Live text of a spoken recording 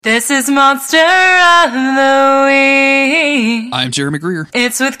This is Monster of the Week. I'm Jeremy Greer.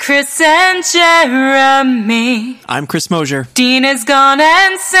 It's with Chris and Jeremy. I'm Chris Mosier. Dean is gone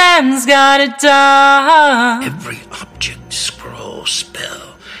and Sam's got a dog. Every object, scroll,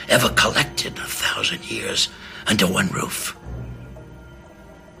 spell ever collected in 1,000 years under one roof.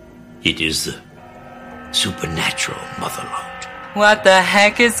 It is the supernatural motherlode. What the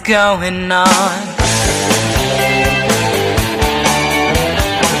heck is going on?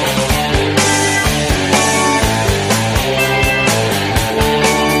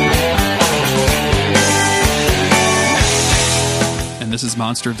 This is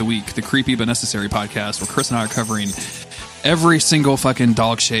Monster of the Week, the creepy but necessary podcast where Chris and I are covering every single fucking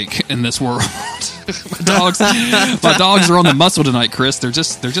dog shake in this world. my dogs are on the muscle tonight, Chris. They're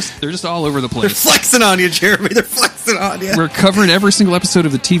just all over the place. They're flexing on you, Jeremy. They're flexing on you. We're covering every single episode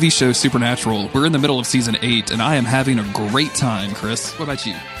of the TV show Supernatural. We're in the middle of season 8, and I am having a great time, Chris. What about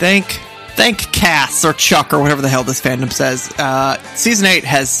you? Thank Cass or Chuck or whatever the hell this fandom says. Season 8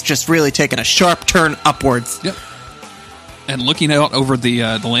 has just really taken a sharp turn upwards. Yep. And looking out over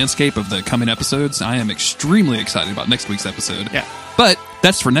the landscape of the coming episodes, I am extremely excited about next week's episode. Yeah. But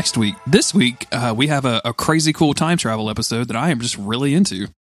that's for next week. This week, we have a crazy cool time travel episode that I am just really into.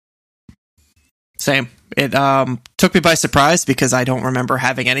 Same. It took me by surprise because I don't remember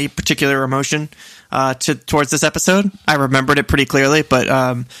having any particular emotion towards this episode. I remembered it pretty clearly, but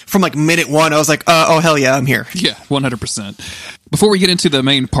from like minute one, I was like, oh, hell yeah, I'm here. Yeah, 100%. Before we get into the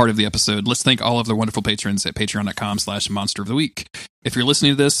main part of the episode, let's thank all of the wonderful patrons at patreon.com/monster of the week. If you're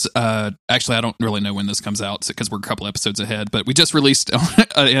listening to this, actually, I don't really know when this comes out because we're a couple episodes ahead, but we just released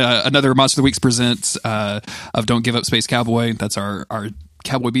another Monster of the Weeks Presents of Don't Give Up Space Cowboy. That's our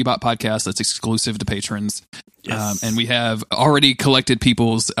Cowboy Bebop podcast that's exclusive to patrons. Yes. And we have already collected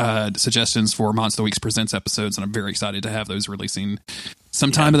people's suggestions for Monster of the Weeks Presents episodes, and I'm very excited to have those releasing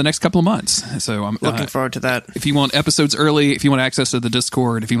sometime in the next couple of months. So I'm looking forward to that. If you want episodes early, if you want access to the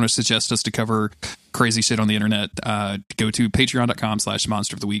Discord, if you want to suggest us to cover crazy shit on the internet, go to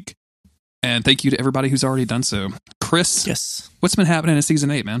patreon.com/monster of the week. And thank you to everybody who's already done so. Chris, yes, what's been happening in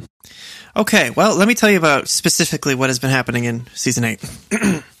season 8, man? Okay, well, let me tell you about specifically what has been happening in season 8.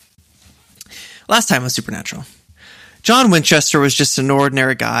 Last time on Supernatural, John Winchester was just an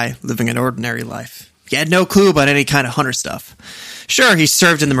ordinary guy living an ordinary life. He had no clue about any kind of hunter stuff. Sure, he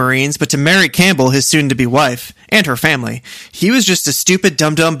served in the Marines, but to Mary Campbell, his soon-to-be wife, and her family, he was just a stupid,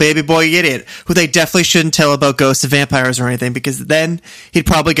 dumb baby boy idiot who they definitely shouldn't tell about ghosts and vampires or anything, because then he'd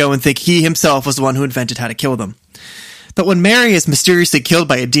probably go and think he himself was the one who invented how to kill them. But when Mary is mysteriously killed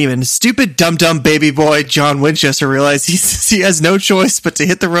by a demon, stupid, dumb baby boy John Winchester realizes he has no choice but to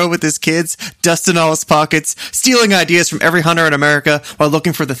hit the road with his kids, dust in all his pockets, stealing ideas from every hunter in America while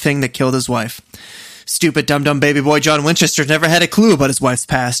looking for the thing that killed his wife. Stupid, dumb baby boy John Winchester never had a clue about his wife's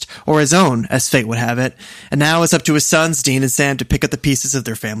past, or his own, as fate would have it, and now it's up to his sons, Dean and Sam, to pick up the pieces of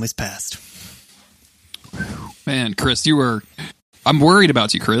their family's past. Man, Chris, I'm worried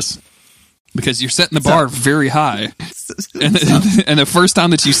about you, Chris. Because you're setting the bar very high, and the first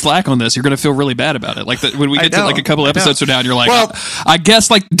time that you slack on this, you're going to feel really bad about it. Like when we get to like a couple episodes from now, and you're like, well, I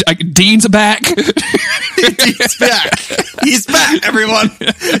guess like Dean's back. Dean's back. He's back, everyone.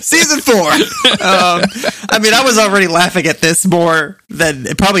 Season 4. I mean, I was already laughing at this more than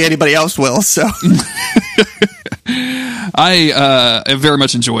probably anybody else will. So, I very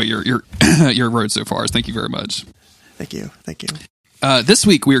much enjoy your road so far. Thank you very much. Thank you. This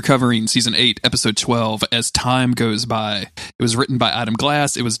week we are covering season 8, episode 12, As Time Goes By. It was written by Adam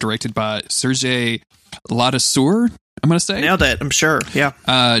Glass. It was directed by Sergei Ladassour, I'm going to say. Nailed it, I'm sure. Yeah.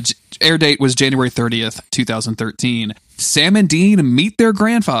 Air date was January 30th, 2013. Sam and Dean meet their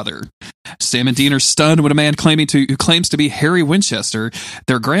grandfather. Sam and Dean are stunned when a man who claims to be Harry Winchester,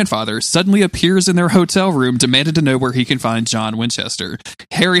 their grandfather, suddenly appears in their hotel room, demanding to know where he can find John Winchester.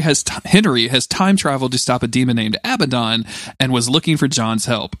 Henry has time traveled to stop a demon named Abaddon and was looking for John's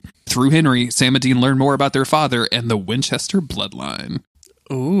help. Through Henry, Sam and Dean learn more about their father and the Winchester bloodline.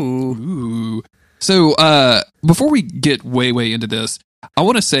 Ooh. So, before we get way into this, I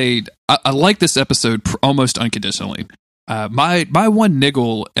want to say I like this episode almost unconditionally. My one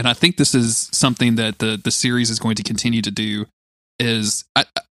niggle, and I think this is something that the series is going to continue to do, is I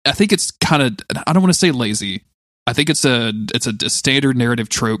think it's kind of, I don't want to say lazy. I think it's a standard narrative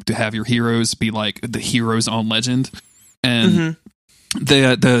trope to have your heroes be like the hero's own legend, and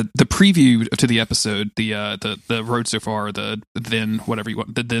the preview to the episode, the road so far, the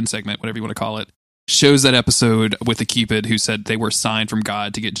then segment, whatever you want to call it, shows that episode with the Cupid who said they were signed from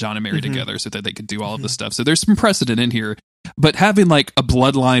God to get John and Mary together so that they could do all of this stuff. So there's some precedent in here, but having like a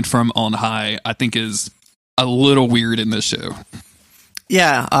bloodline from on high, I think is a little weird in this show.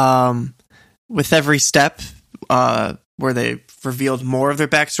 With every step, where they revealed more of their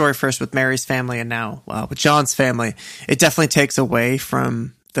backstory, first with Mary's family and now with John's family, it definitely takes away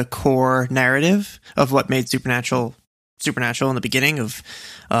from the core narrative of what made Supernatural in the beginning, of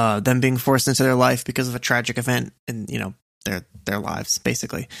them being forced into their life because of a tragic event in, their lives,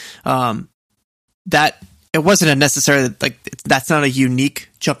 basically. That it wasn't a necessarily, that's not a unique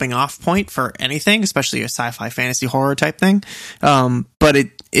jumping off point for anything, especially a sci-fi fantasy horror type thing. But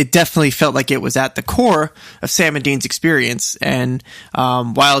it definitely felt like it was at the core of Sam and Dean's experience. And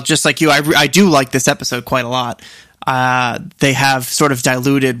while just like you, I do like this episode quite a lot. They have sort of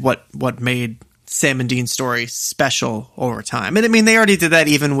diluted what made Sam and Dean's story special over time. And I mean, they already did that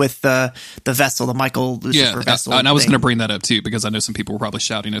even with the vessel, the Michael Lucifer vessel. And I was going to bring that up too, because I know some people were probably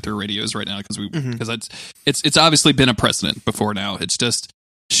shouting at their radios right now because it's obviously been a precedent before now. It's just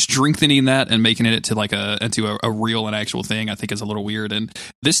strengthening that and making it into a real and actual thing, I think is a little weird. And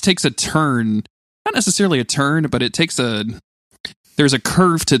this takes a turn, not necessarily a turn, but there's a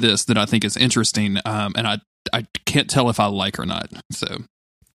curve to this that I think is interesting. And I can't tell if I like or not. So.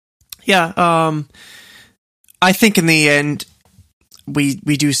 Yeah, I think in the end, we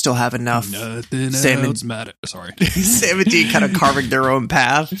do still have enough. Nothing else matters. Sorry. Sam and Dean kind of carving their own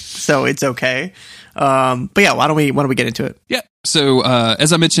path, so it's okay. But yeah, why don't we get into it? Yeah. So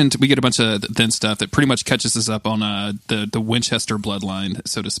as I mentioned, we get a bunch of then stuff that pretty much catches us up on the Winchester bloodline,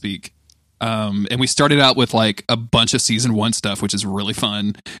 so to speak. And we started out with like a bunch of season 1 stuff, which is really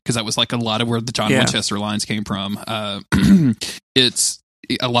fun because that was like a lot of where the John Winchester lines came from. It's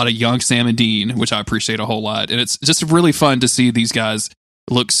a lot of young Sam and Dean, which I appreciate a whole lot. And it's just really fun to see these guys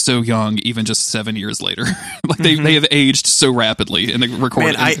look so young, even just 7 years later. Like they have aged so rapidly in the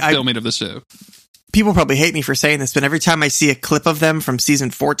recording and filming of the show. People probably hate me for saying this, but every time I see a clip of them from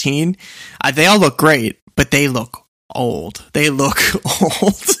season 14, they all look great, but they look old. They look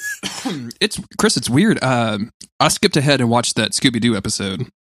old. It's weird. I skipped ahead and watched that Scooby-Doo episode.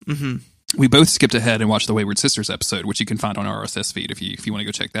 Mm-hmm. We both skipped ahead and watched the Wayward Sisters episode, which you can find on our RSS feed if you want to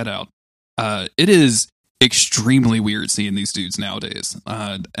go check that out. It is extremely weird seeing these dudes nowadays.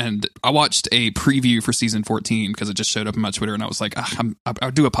 And I watched a preview for season 14 because it just showed up on my Twitter, and I was like,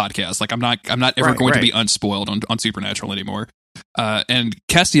 I'll do a podcast. Like I'm not ever going to be unspoiled on Supernatural anymore. And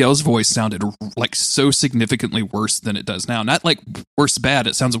Castiel's voice sounded like so significantly worse than it does now. Not like worse bad.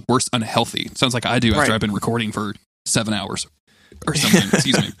 It sounds worse unhealthy. It sounds like I do after I've been recording for 7 hours or something.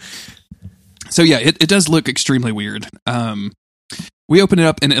 Excuse me. So yeah, it does look extremely weird. We open it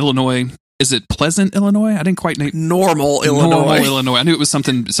up in Illinois. Is it Pleasant, Illinois? I didn't quite name Normal Illinois. Normal Illinois. I knew it was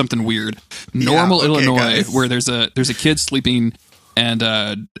something weird. Normal Illinois, guys. where there's a kid sleeping, and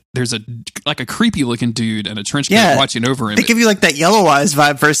there's a creepy looking dude in a trench coat watching over him. They give you like that Yellow Eyes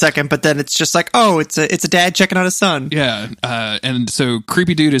vibe for a second, but then it's just like, oh, it's a dad checking on his son. Yeah, and so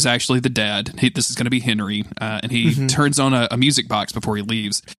creepy dude is actually the dad. This is going to be Henry, and he turns on a music box before he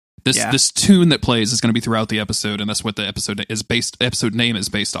leaves. This tune that plays is going to be throughout the episode, and that's what the episode name is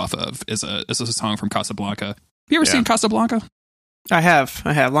based off of. Is a song from Casablanca. Have you ever seen Casablanca? I have,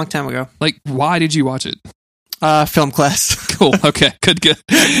 a long time ago. Like, why did you watch it? Film class. Cool. Okay. Good.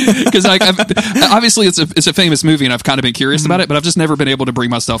 Because obviously it's a famous movie, and I've kind of been curious about it, but I've just never been able to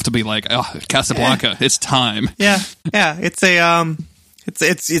bring myself to be like, oh, Casablanca, it's time. Yeah. It's a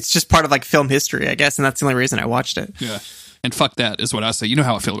it's just part of like film history, I guess, and that's the only reason I watched it. Yeah. And fuck that is what I say. You know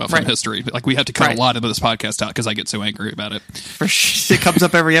how I feel about film history. Like, we have to cut a lot of this podcast out because I get so angry about it. For sure. It comes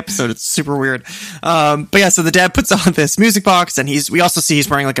up every episode. It's super weird. But yeah, so the dad puts on this music box, and we also see he's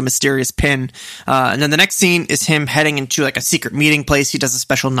wearing like a mysterious pin. And then the next scene is him heading into like a secret meeting place. He does a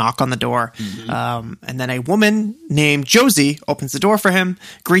special knock on the door. And then a woman named Josie opens the door for him,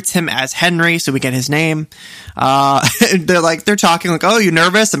 greets him as Henry, so we get his name. They're talking like, oh, you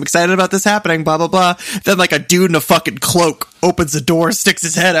nervous? I'm excited about this happening, blah, blah, blah. Then like a dude in a fucking cloak opens the door, sticks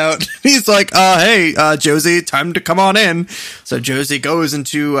his head out. He's like, hey, Josie, time to come on in. So Josie goes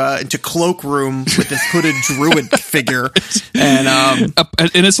into cloak room with this hooded druid figure. And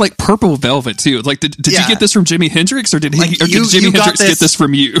it's like purple velvet too. Like, did you get this from Jimi Hendrix, or did Jimi Hendrix get this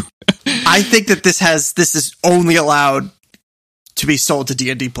from you? I think that this is only allowed to be sold to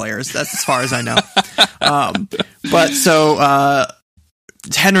D&D players. That's as far as I know. But so,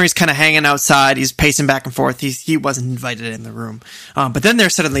 Henry's kind of hanging outside. He's pacing back and forth. He wasn't invited in the room. But then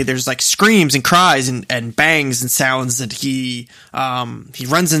there's like screams and cries and bangs and sounds that he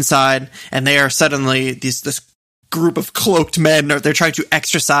runs inside, and they are suddenly this group of cloaked men. They're trying to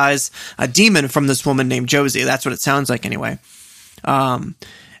exorcise a demon from this woman named Josie. That's what it sounds like anyway.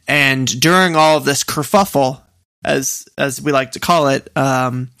 And during all of this kerfuffle, as we like to call it,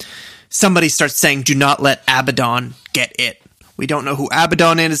 somebody starts saying, "Do not let Abaddon get it," We don't know who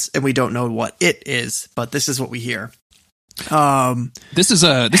Abaddon is, and we don't know what it is, but this is what we hear. This is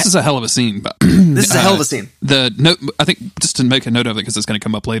a hell of a scene. But this is a hell of a scene. I think just to make a note of it because it's going to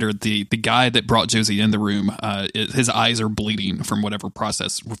come up later. The guy that brought Josie in the room, his eyes are bleeding from whatever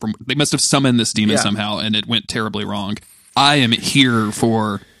process. They must have summoned this demon somehow, and it went terribly wrong. I am here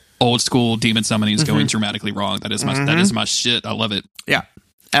for old school demon summonings going dramatically wrong. That is my shit. I love it. Yeah.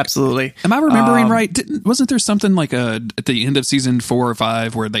 Absolutely. Am I remembering right? Wasn't there something like at the end of season 4 or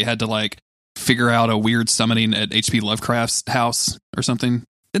 5 where they had to like figure out a weird summoning at H.P. Lovecraft's house or something?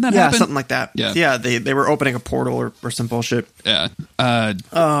 Didn't that happen? Something like that. Yeah. They were opening a portal or some bullshit. Yeah. I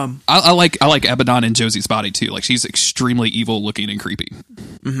like Abaddon and Josie's body too. Like she's extremely evil looking and creepy.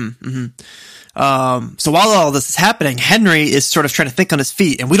 So while all this is happening, Henry is sort of trying to think on his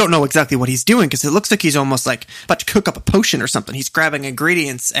feet, and we don't know exactly what he's doing because it looks like he's almost like about to cook up a potion or something. He's grabbing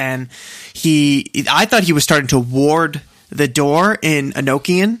ingredients, and I thought he was starting to ward the door in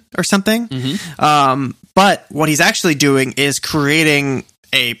Enochian or something. But what he's actually doing is creating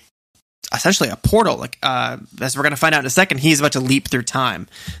essentially a portal. Like as we're going to find out in a second, he's about to leap through time.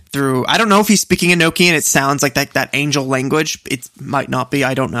 I don't know if he's speaking Enochian. It sounds like that angel language. It might not be.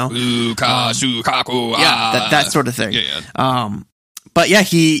 I don't know. That sort of thing. But yeah,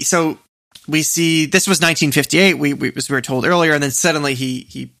 so we see this was 1958. As we were told earlier, and then suddenly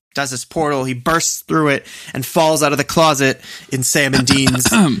he does this portal, he bursts through it and falls out of the closet in Sam and Dean's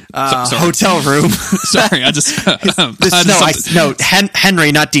hotel room. Sorry, I just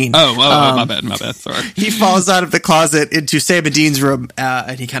Henry, not Dean. My bad. Sorry. He falls out of the closet into Sam and Dean's room,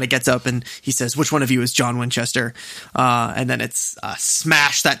 and he kind of gets up and he says, "Which one of you is John Winchester?" And then it's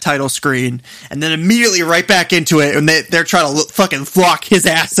smash that title screen, and then immediately right back into it, and they're trying to fucking flock his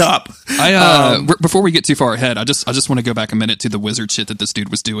ass up. Before we get too far ahead, I just want to go back a minute to the wizard shit that this dude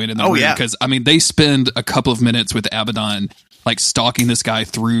was doing in the room, because I mean they spend a couple of minutes with Abaddon like stalking this guy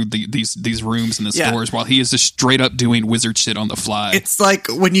through these rooms and the stores while he is just straight up doing wizard shit on the fly. It's like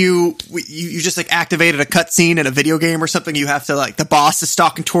when you just like activated a cutscene in a video game or something. You have to like the boss is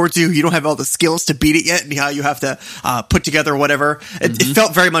stalking towards you. You don't have all the skills to beat it yet, and how you have to put together whatever. It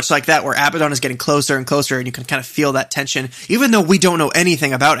felt very much like that, where Abaddon is getting closer and closer, and you can kind of feel that tension, even though we don't know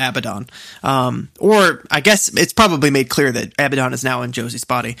anything about Abaddon. Or I guess it's probably made clear that Abaddon is now in Josie's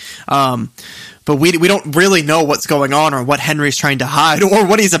body. But we don't really know what's going on or what Henry's trying to hide or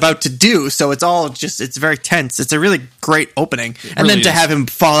what he's about to do. So it's all it's very tense. It's a really great opening. And then to have him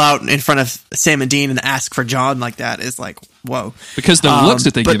fall out in front of Sam and Dean and ask for John like that is like, whoa. Because the looks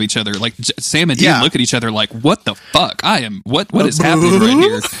that they give each other, like Sam and Dean look at each other like, what the fuck? What is happening right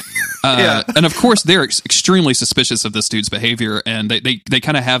here? And of course they're extremely suspicious of this dude's behavior, and they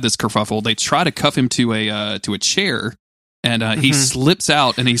kind of have this kerfuffle. They try to cuff him to a chair. And he slips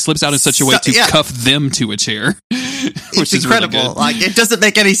out in such a way to cuff them to a chair, which is incredible. Really good. Like, it doesn't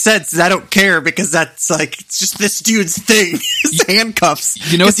make any sense. I don't care because that's like, it's just this dude's thing. His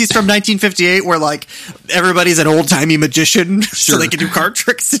handcuffs. You know, he's from 1958 where like everybody's an old timey magician so they can do card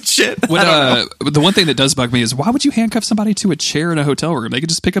tricks and shit. The one thing that does bug me is why would you handcuff somebody to a chair in a hotel room? They could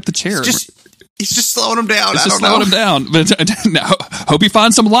just pick up the chair. He's just slowing him down. He's just slowing him down. But now, hope you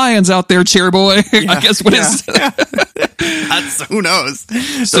find some lions out there, chair boy. I guess what is. That's, who knows?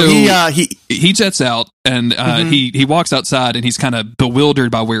 So he jets out, and he walks outside, and he's kind of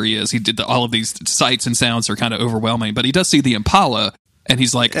bewildered by where he is. He did all of these sights and sounds are kind of overwhelming, but he does see the Impala. And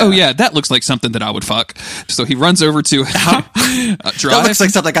he's like, oh, yeah, that looks like something that I would fuck. So he runs over to Drive. That looks like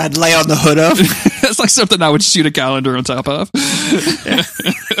something I'd lay on the hood of. That's like something I would shoot a calendar on top of.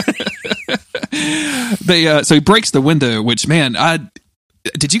 So he breaks the window, which, man,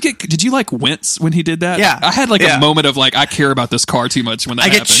 did you like wince when he did that? Yeah. I had like a moment of like, I care about this car too much when that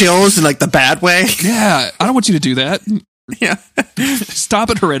happened. I get chills in like the bad way. Yeah. I don't want you to do that. Yeah.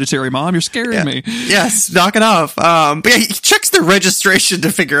 Stop it, Hereditary Mom. You're scaring me. Yes, knock it off. But yeah, he checks the registration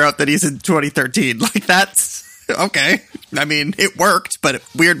to figure out that he's in 2013. Like, that's okay. I mean, it worked, but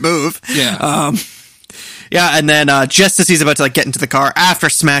weird move. Yeah. Yeah, and then just as he's about to like get into the car after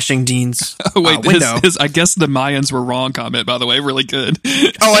smashing Dean's window. I guess the Mayans were wrong comment, by the way, really good.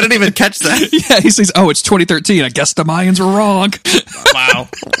 Oh, I didn't even catch that. Yeah, he says, oh, it's 2013. I guess the Mayans were wrong.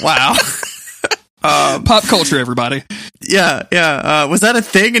 Wow. Pop culture, everybody. Yeah. Was that a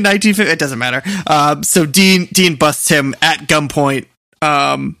thing in 1950? It doesn't matter. So Dean busts him at gunpoint,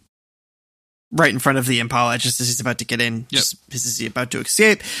 right in front of the Impala, just as he's about to get in, just as he's about to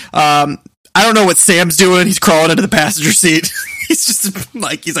escape. I don't know what Sam's doing. He's crawling into the passenger seat. He's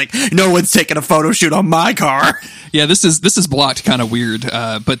like, no one's taking a photo shoot on my car. Yeah, this is blocked kind of weird.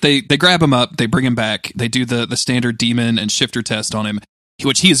 But they grab him up, they bring him back, they do the standard demon and shifter test on him.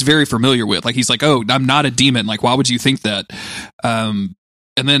 which he is very familiar with. Like, he's like, oh, I'm not a demon. Like, why would you think that? And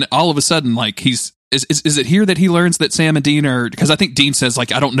then all of a sudden, like, is it here that he learns that Sam and Dean are, because I think Dean says,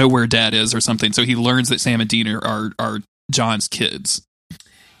 like, I don't know where Dad is or something. So he learns that Sam and Dean are John's kids.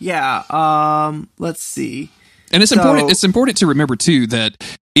 Yeah. Let's see. And it's important. It's important to remember too that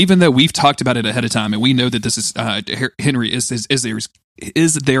even though we've talked about it ahead of time, and we know that this is Henry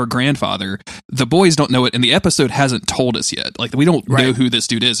is their grandfather, the boys don't know it, and the episode hasn't told us yet. Like, we don't know who this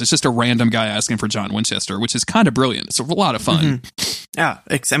dude is. It's just a random guy asking for John Winchester, which is kind of brilliant. It's a lot of fun. Mm-hmm. Yeah,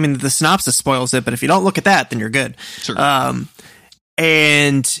 I mean, the synopsis spoils it, but if you don't look at that, then you're good. Sure.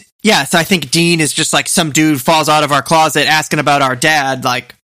 And yeah, so I think Dean is just like some dude falls out of our closet asking about our dad,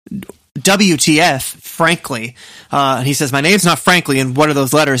 like, WTF, frankly. And he says, my name's not Frankly, and what do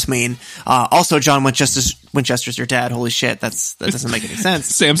those letters mean? Also, John Winchester's your dad. Holy shit, that doesn't make any sense.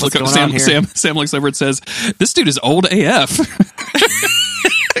 Sam looks over and says, this dude is old AF.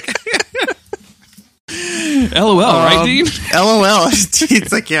 LOL, right, Dean? LOL.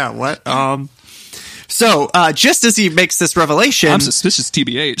 It's like, yeah, what? So, just as he makes this revelation... I'm suspicious,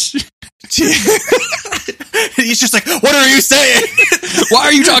 TBH. He's just like, what are you saying? Why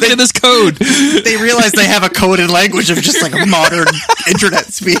are you talking in this code? They realize they have a coded language of just like a modern internet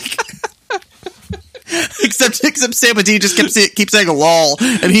speak. Except Sam and Dean just keep saying lol,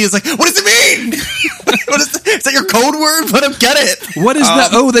 and he is like, what does it mean? Is that your code word? I don't get it. What is the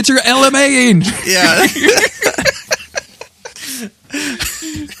O that you're LMAing? Yeah.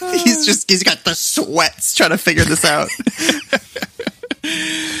 He's got the sweats trying to figure this out.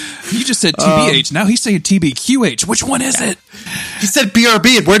 You just said TBH. Now he's saying TBQH. Which one is it? He said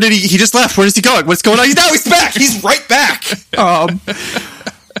BRB. And where did he just left? Where is he going? What's going on? He's back. He's right back.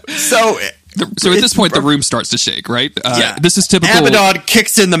 So at this point, the room starts to shake, right? Yeah. This is typical. Abaddon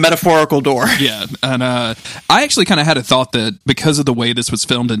kicks in the metaphorical door. Yeah. And I actually kind of had a thought that because of the way this was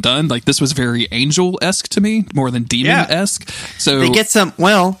filmed and done, like, this was very Angel-esque to me, more than Demon-esque. So they get some,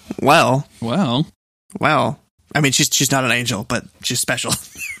 well. I mean, she's not an angel, but she's special.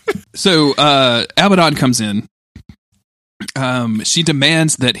 So Abaddon comes in. She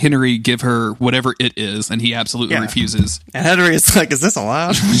demands that Henry give her whatever it is, and he absolutely refuses. And Henry is like, is this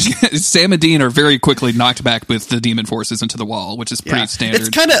allowed? Sam and Dean are very quickly knocked back with the demon forces into the wall, which is pretty standard. It's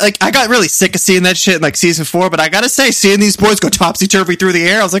kind of like, I got really sick of seeing that shit in like season 4, but I gotta say, seeing these boys go topsy-turvy through the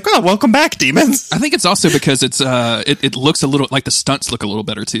air, I was like, oh, welcome back, demons. I think it's also because it's it looks a little, like the stunts look a little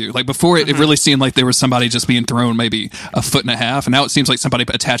better too. Like before, it really seemed like there was somebody just being thrown maybe a foot and a half, and now it seems like somebody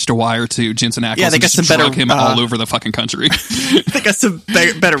attached a wire to Jensen Ackles they and got just some better drug him all over the fucking country. They got some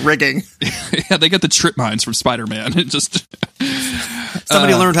better rigging. Yeah, they got the trip mines from Spider-Man. It just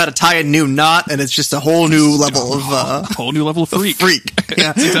somebody learned how to tie a new knot, and it's just a whole new level of freak.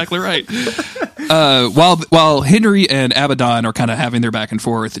 Yeah, that's exactly right. While Henry and Abaddon are kind of having their back and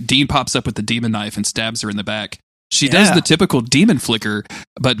forth, Dean pops up with the demon knife and stabs her in the back. She does the typical demon flicker,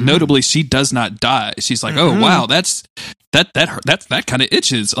 but notably she does not die. She's like, "Oh wow, that kind of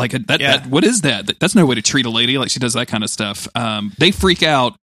itches. Like that. What is that? That's no way to treat a lady." Like, she does that kind of stuff. They freak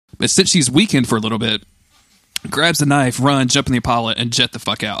out, but since she's weakened for a little bit, grabs the knife, run, jump in the Impala, and jet the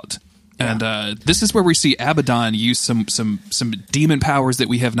fuck out. And this is where we see Abaddon use some demon powers that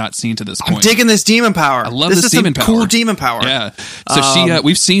we have not seen to this point. I'm digging this demon power. I love this demon power. Cool demon power. Yeah. So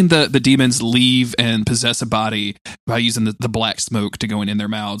we've seen the demons leave and possess a body by using the black smoke to go in their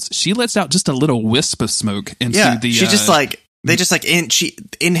mouths. She lets out just a little wisp of smoke into the. She just she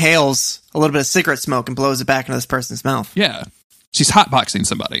inhales a little bit of cigarette smoke and blows it back into this person's mouth. Yeah. She's hotboxing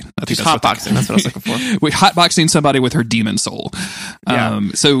somebody. That's what I was looking for. We're hotboxing somebody with her demon soul.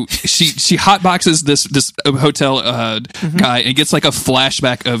 So she hotboxes this hotel guy and gets like a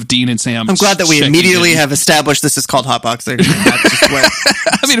flashback of Dean and Sam. I'm glad that we immediately have established this is called hotboxing.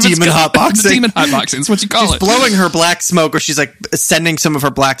 Demon hotboxing. Demon hotboxing is what you call she's it. Blowing her black smoke, or she's like sending some of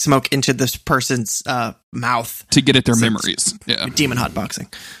her black smoke into this person's mouth to get at their memories. Yeah, demon hotboxing.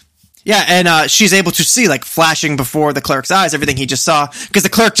 Yeah, and she's able to see, like, flashing before the clerk's eyes, everything he just saw, because the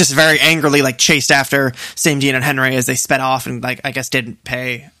clerk just very angrily, like, chased after Sam, Dean, and Henry as they sped off and, like, I guess didn't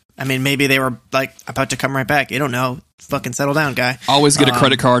pay. I mean, maybe they were, like, about to come right back. You don't know. Fucking settle down, guy. Always get a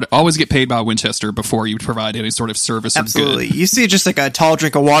credit card. Always get paid by Winchester before you provide any sort of service. Absolutely. You see just, like, a tall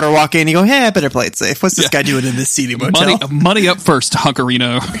drink of water walk in, you go, hey, I better play it safe. What's this guy doing in this seedy motel? Money up first,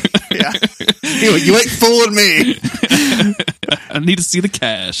 Hunkerino. Yeah. You ain't fooling me. I need to see the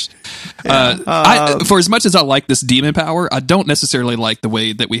cash. For as much as I like this demon power, I don't necessarily like the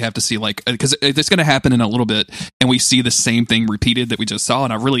way that we have to see, like, because it's going to happen in a little bit, and we see the same thing repeated that we just saw,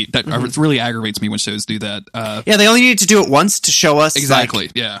 and it really aggravates me when shows do that. Yeah, they only need to do it once to show us exactly.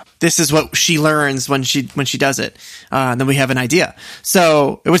 Like, yeah, this is what she learns when she does it, and then we have an idea.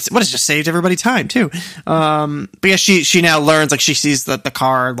 So it just saved everybody time too. But yeah, she now learns, like, she sees the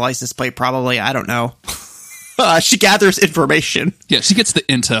car license plate. Probably, I don't know. She gathers information. Yeah, she gets the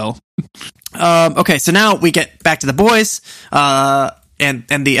intel. Okay, so now we get back to the boys, and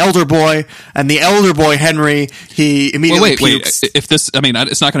the elder boy, Henry, he immediately pukes. Wait. If this, I mean,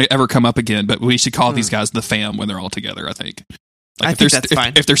 it's not going to ever come up again, but we should call these guys the fam when they're all together, I think. Like, I think that's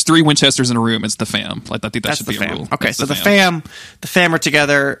fine. If there's 3 Winchesters in a room, it's the fam. Like, I think that should be a rule. Okay, that's so the fam are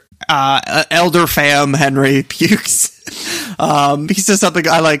together. Elder fam Henry pukes. He says something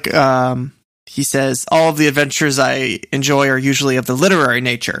I like. He says, all of the adventures I enjoy are usually of the literary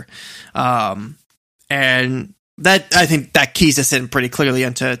nature. And that, I think that keys us in pretty clearly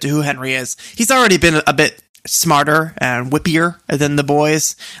into who Henry is. He's already been a bit smarter and whippier than the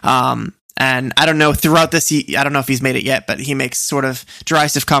boys. And I don't know, throughout this, I don't know if he's made it yet, but he makes sort of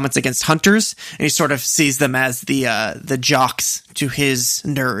derisive comments against hunters, and he sort of sees them as the jocks to his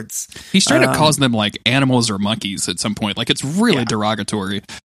nerds. He straight up calls them like animals or monkeys at some point. Like, it's really derogatory.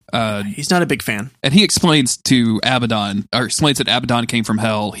 He's not a big fan. And he explains to Abaddon, or explains that Abaddon came from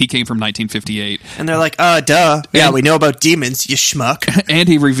hell. He came from 1958. And they're like, duh. Yeah, we know about demons, you schmuck. And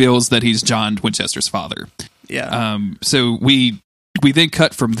he reveals that he's John Winchester's father. Yeah. So we then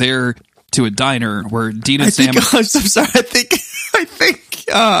cut from there to a diner where Dean and Sam... I'm sorry, I think,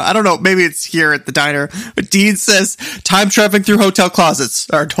 I don't know, maybe it's here at the diner, but Dean says, time traveling through hotel closets,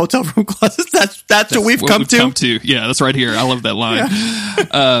 or hotel room closets, that's what we've come to. Yeah, that's right here. I love that line.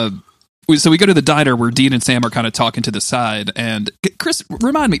 Yeah. So we go to the diner where Dean and Sam are kind of talking to the side, and Chris,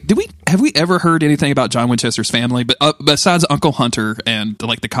 remind me, have we ever heard anything about John Winchester's family, but besides Uncle Hunter and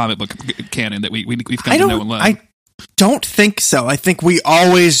like the comic book canon that we've come to know and love? I don't think so. I think we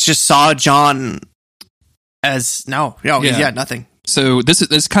always just saw John as nothing. So this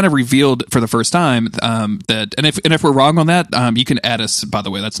is kind of revealed for the first time that, and if we're wrong on that, you can add us. By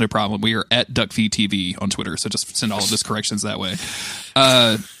the way, that's no problem. We are at DuckFeedTV on Twitter, so just send all of this corrections that way.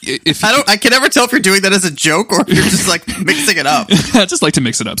 I can never tell if you're doing that as a joke or if you're just like mixing it up. I just like to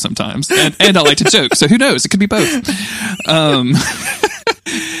mix it up sometimes, and I like to joke. So who knows? It could be both.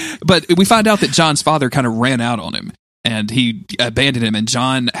 But we find out that John's father kind of ran out on him, and he abandoned him, and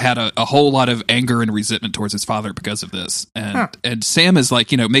John had a whole lot of anger and resentment towards his father because of this. And Sam is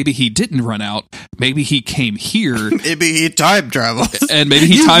like, maybe he didn't run out. Maybe he came here. Maybe he time traveled. And maybe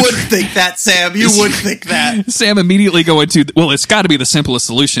he You would think that, Sam. You would think that. Sam immediately going to, well, it's got to be the simplest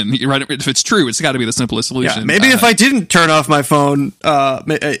solution. Right? If it's true, it's got to be the simplest solution. Yeah, maybe if I didn't turn off my phone,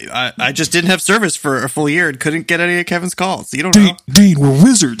 I just didn't have service for a full year and couldn't get any of Kevin's calls. You don't know. Dean, we're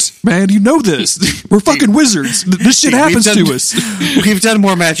wizards, man. You know this. We're fucking wizards. This shit happens to us. We've done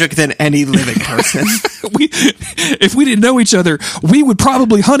more magic than any living person. If we didn't know each other, we would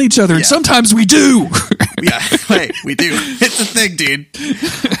probably hunt each other, and sometimes we do. Yeah, wait, we do. It's a thing, dude.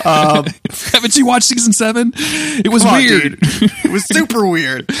 Haven't you watched season 7? It was weird. It was super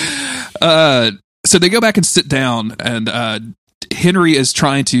weird. So they go back and sit down, and Henry is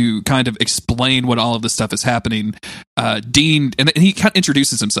trying to kind of explain what all of this stuff is happening. Dean, and he kind of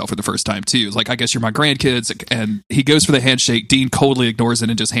introduces himself for the first time too. It's like, I guess you're my grandkids, and he goes for the handshake. Dean coldly ignores it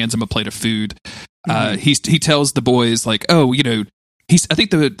and just hands him a plate of food. He tells the boys like, oh, I think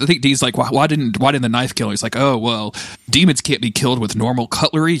Dean's like, why didn't the knife kill? He's like, oh, well, demons can't be killed with normal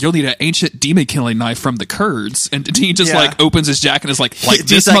cutlery. You'll need an ancient demon killing knife from the Kurds. And Dean just like opens his jacket and is like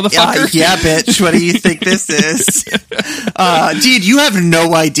this motherfucker. Yeah, bitch. What do you think this is? Dean, you have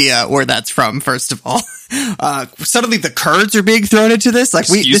no idea where that's from. First of all, suddenly the Kurds are being thrown into this. Like,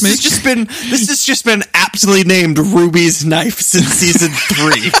 this has just been aptly named Ruby's knife since season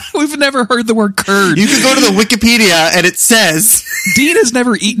 3. We've never heard the word Kurd. You can go to the Wikipedia and it says Dean has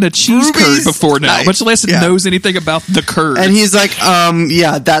never eaten a cheese curd before now, much less knows anything about the curd. And he's like,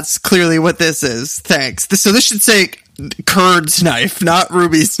 yeah, that's clearly what this is. Thanks. So this should say Kurd's knife, not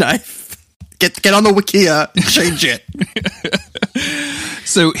Ruby's knife. Get on the Wikia and change it.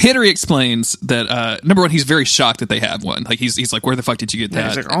 So Henry explains that number one, he's very shocked that they have one. Like he's like, where the fuck did you get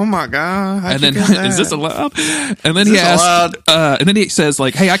that? He's like, oh my god! And then is this allowed? And then he asks, and then he says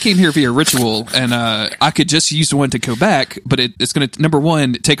like, hey, I came here via ritual, and I could just use one to go back, but it's going to, number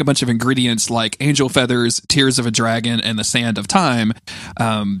one, take a bunch of ingredients like angel feathers, tears of a dragon, and the sand of time.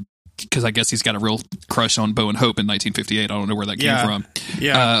 because I guess he's got a real crush on Bo and Hope in 1958. I don't know where that came from.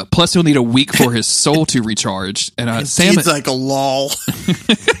 Yeah. Plus, he'll need a week for his soul to recharge. And Sam, it's like a lol.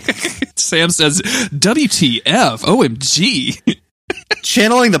 Sam says, "WTF? OMG!"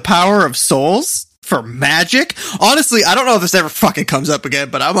 Channeling the power of souls for magic. Honestly, I don't know if this ever fucking comes up again,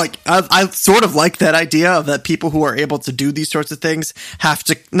 but I'm like, I sort of like that idea of that people who are able to do these sorts of things have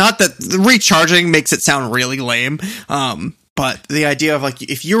to, not that recharging makes it sound really lame, but the idea of like,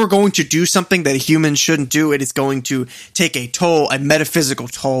 if you were going to do something that a human shouldn't do, it is going to take a toll, a metaphysical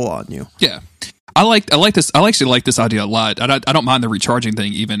toll on you. Yeah. I like this. I actually like this idea a lot. I don't mind the recharging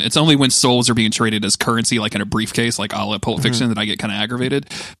thing even. It's only when souls are being traded as currency, like in a briefcase, like a la Pulp Fiction, that I get kind of aggravated.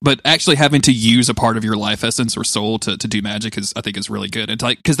 But actually having to use a part of your life essence or soul to do magic I think is really good. And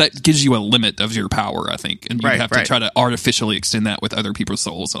like, because that gives you a limit of your power, I think, and you have to try to artificially extend that with other people's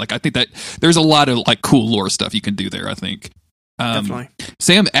souls. Like I think that there's a lot of like cool lore stuff you can do there, I think. Definitely.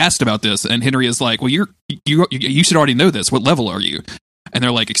 Sam asked about this, and Henry is like, "Well, you should already know this. What level are you?" And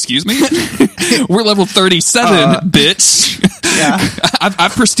they're like, "Excuse me? We're level 37, bitch." Yeah.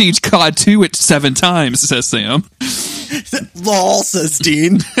 I've prestige COD 2 at 7 times, says Sam. Lol, says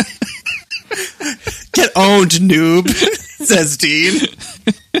Dean. Get owned, noob, says Dean.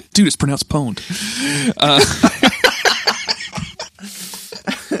 Dude, it's pronounced pwned.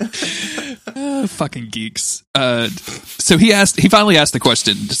 Fucking geeks. So he finally asked the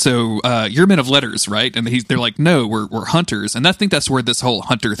question. So you're men of letters, right? And they're like, no, we're hunters. And I think that's where this whole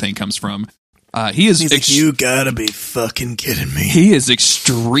hunter thing comes from. He's like, you gotta be fucking kidding me. He is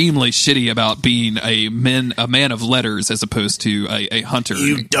extremely shitty about being a man of letters as opposed to a hunter.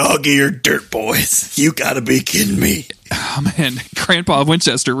 You dog-eared dirt boys. You gotta be kidding me. Oh man, Grandpa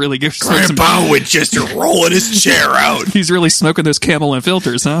Winchester really gives Winchester rolling his chair out. He's really smoking those Camel and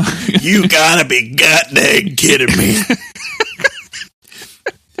filters, huh? You gotta be goddamn kidding me.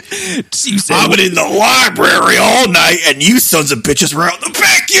 I've been in the library all night, and you sons of bitches were out in the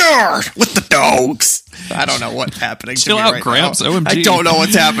backyard with the dogs. I don't know what's happening to me right Gramps, now. OMG. I don't know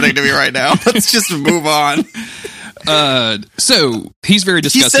what's happening to me right now. Let's just move on. So he's very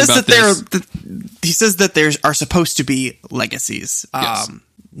disgusted about this. He says that there are supposed to be legacies,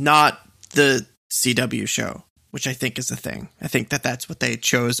 not the CW show, which I think is a thing. I think that's what they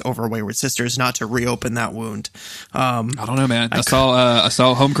chose over Wayward Sisters, not to reopen that wound. I don't know, man. I saw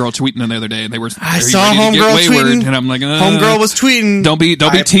Homegirl tweeting them the other day, and I saw Homegirl tweeting, and I'm like, Homegirl was tweeting. Don't be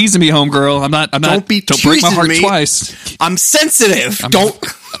teasing me, Homegirl. I'm not. Don't break my heart twice. I'm sensitive.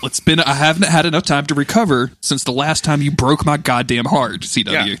 I haven't had enough time to recover since the last time you broke my goddamn heart,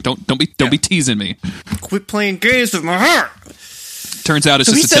 CW. Yeah. Don't be teasing me. Quit playing games with my heart. Turns out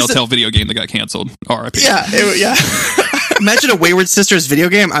it's just a Telltale video game that got canceled. RIP. Yeah. Imagine a Wayward Sisters video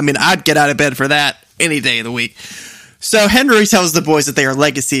game. I mean, I'd get out of bed for that any day of the week. So Henry tells the boys that they are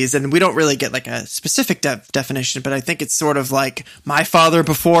legacies, and we don't really get like a specific definition, but I think it's sort of like my father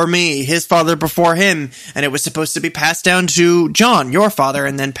before me, his father before him, and it was supposed to be passed down to John, your father,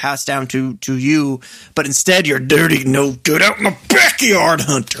 and then passed down to you, but instead you're dirty, no good out in the backyard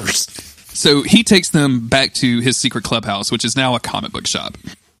hunters. So he takes them back to his secret clubhouse, which is now a comic book shop.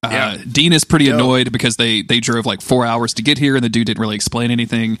 Dean is pretty annoyed because they drove like 4 hours to get here, and the dude didn't really explain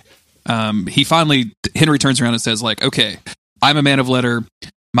anything. Henry turns around and says, like, okay, I'm a man of letter.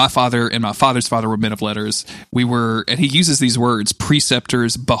 My father and my father's father were men of letters. And he uses these words,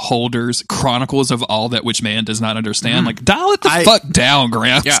 preceptors, beholders, chronicles of all that which man does not understand. Like, dial it the fuck down,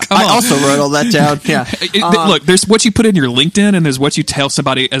 Gramps. Yeah, Come on. I also wrote all that down. Yeah. Look, there's what you put in your LinkedIn, and there's what you tell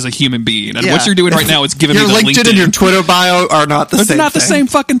somebody as a human being. And what you're doing right now is giving me the LinkedIn. Your LinkedIn and your Twitter bio are not the same thing. It's not the same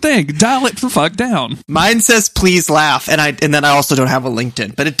fucking thing. Dial it the fuck down. Mine says, please laugh. And then I also don't have a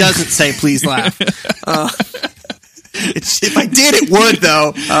LinkedIn, but it doesn't say, please laugh. If I did, it would,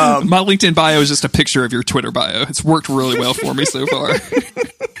 though. My LinkedIn bio is just a picture of your Twitter bio. It's worked really well for me so far.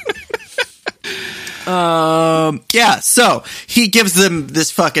 So he gives them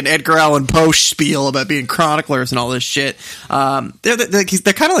this fucking Edgar Allan Poe spiel about being chroniclers and all this shit. They're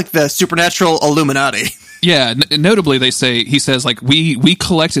kind of like the supernatural Illuminati. Yeah, notably, he says, like, we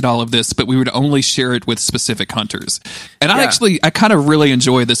collected all of this, but we would only share it with specific hunters. And I kind of really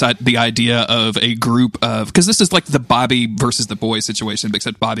enjoy the idea of a group of, because this is like the Bobby versus the boy situation,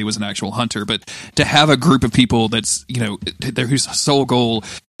 except Bobby was an actual hunter, but to have a group of people that's, whose sole goal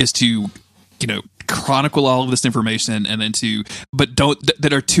is to, chronicle all of this information and then that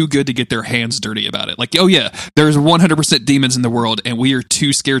are too good to get their hands dirty about it. Like, oh yeah, there's 100% demons in the world and we are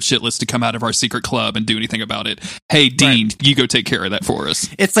too scared shitless to come out of our secret club and do anything about it. Hey, Dean, you go take care of that for us.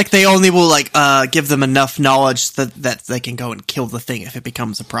 It's like they only will give them enough knowledge that they can go and kill the thing if it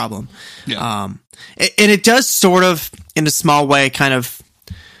becomes a problem. Yeah. And it does sort of, in a small way, kind of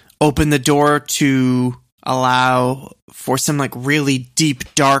open the door to allow for some like really deep,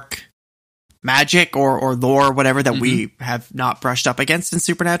 dark magic or lore or whatever that we have not brushed up against in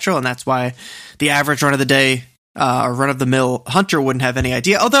Supernatural, and that's why the average run of the day or run of the mill hunter wouldn't have any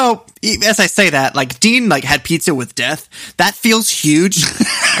idea. Although, as I say that, like Dean like had pizza with death. That feels huge.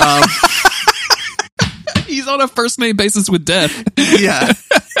 He's on a first name basis with death. Yeah.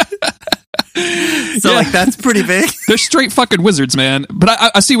 So like that's pretty big. They're straight fucking wizards, man. But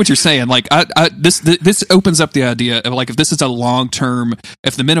I see what you're saying. Like this opens up the idea of like if this is a long term,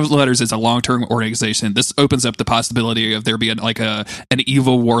 if the Men of Letters is a long term organization, this opens up the possibility of there being like an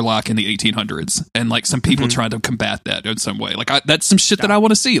evil warlock in the 1800s and like some people trying to combat that in some way. Like that's some shit that I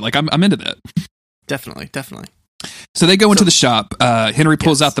want to see. Like I'm into that. Definitely. So they go into the shop. Henry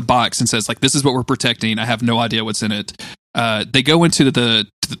pulls out the box and says, like, this is what we're protecting. I have no idea what's in it. They go into the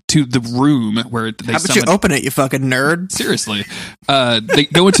room where they How about you open it, you fucking nerd? Seriously. They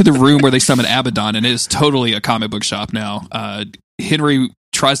go into the room where they summon Abaddon, and it is totally a comic book shop now. Henry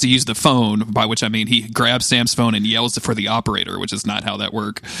tries to use the phone, by which I mean he grabs Sam's phone and yells for the operator, which is not how that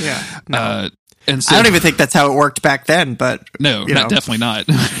worked. Yeah. No. And so, I don't even think that's how it worked back then, but no, definitely not.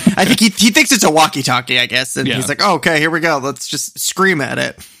 I think he thinks it's a walkie-talkie, I guess, and he's like, "Oh, okay, here we go. Let's just scream at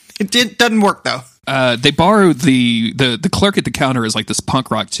it." It doesn't work though. They borrow the clerk at the counter is like this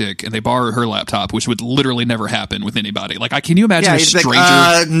punk rock chick, and they borrow her laptop, which would literally never happen with anybody. Like, can you imagine a stranger?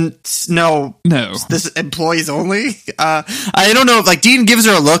 Like, no, this employees only. I don't know if like Dean gives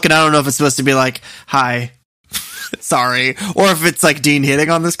her a look, and I don't know if it's supposed to be like, "Hi." Sorry, or if it's like Dean hitting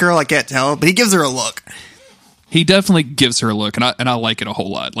on this girl, I can't tell, but he gives her a look. He definitely gives her a look, and I like it a whole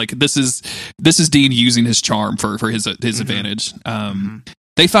lot. Like this is Dean using his charm for his advantage.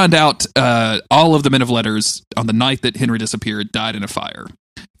 They find out all of the Men of Letters on the night that Henry disappeared died in a fire.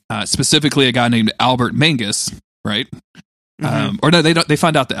 Specifically, a guy named Albert Mangus, right? Or no, they don't. They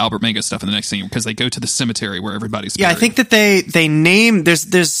find out the Albert Mangus stuff in the next scene because they go to the cemetery where everybody's buried. Yeah, I think that they name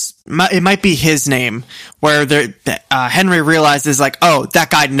it might be his name where Henry realizes like, oh,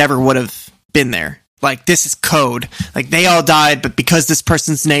 that guy never would have been there. Like, this is code. Like, they all died, but because this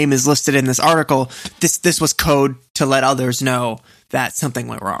person's name is listed in this article, this was code to let others know that something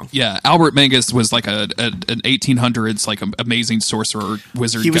went wrong. Yeah, Albert Mangus was like an 1800s like amazing sorcerer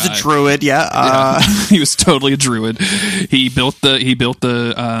wizard. He was guy. A druid, yeah. He was totally a druid. He built the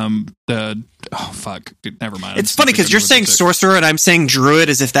oh fuck, dude, never mind. It's funny because you're saying sorcerer and I'm saying druid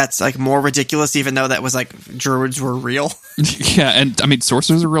as if that's like more ridiculous, even though that was like druids were real. Yeah, and I mean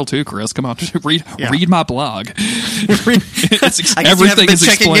sorcerers are real too, Chris. Come on, read my blog. Everything is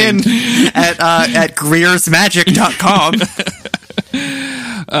explained at greersmagic.com.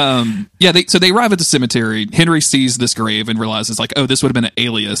 So they arrive at the cemetery. Henry sees this grave and realizes like, oh, this would have been an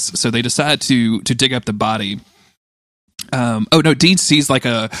alias. So they decide to dig up the body. Dean sees like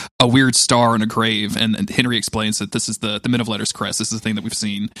a weird star on a grave, and Henry explains that this is the Men of Letters crest. This is the thing that we've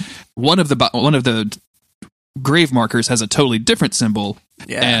seen. One of the grave markers has a totally different symbol.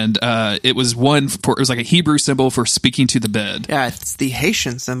 Yeah. And it was like a Hebrew symbol for speaking to the dead. Yeah, it's the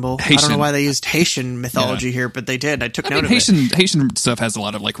Haitian symbol. I don't know why they used Haitian mythology here, but they did. I took note of it. Haitian stuff has a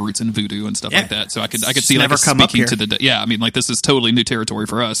lot of like roots in voodoo and stuff like that. So I could see like speaking to the dead. Yeah, I mean like this is totally new territory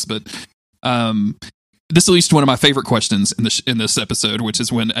for us, but this leads to one of my favorite questions in this episode, which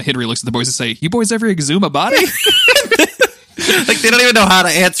is when Henry looks at the boys and say, "You boys ever exhume a body?" Like they don't even know how to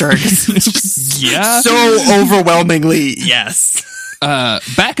answer it. Yeah, so overwhelmingly yes.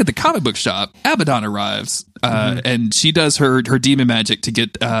 Back at the comic book shop, Abaddon arrives, and she does her demon magic to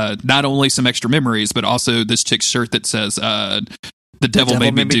get not only some extra memories, but also this chick's shirt that says "The devil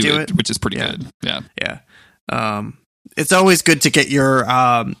made me do it," which is pretty good. Yeah. It's always good to get your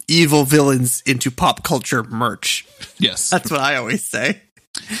evil villains into pop culture merch. Yes, that's what I always say.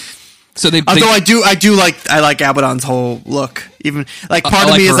 So I like Abaddon's whole look. Even like part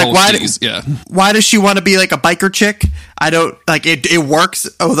of me is like, why does she want to be like a biker chick? I don't like it. It works.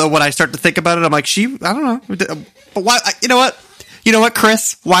 Although when I start to think about it, I'm like, I don't know. But why? You know what,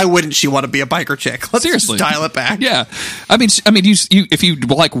 Chris? Why wouldn't she want to be a biker chick? Let's Seriously. just dial it back. Yeah, I mean, you if you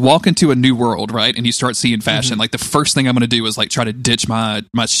like walk into a new world, right, and you start seeing fashion, like the first thing I'm going to do is like try to ditch my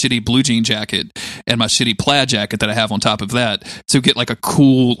shitty blue jean jacket and my shitty plaid jacket that I have on top of that to get like a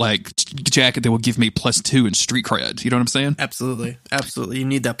cool like jacket that will give me +2 in street cred. You know what I'm saying? Absolutely. You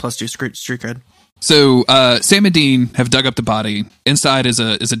need that +2 street cred. So Sam and Dean have dug up the body. Inside is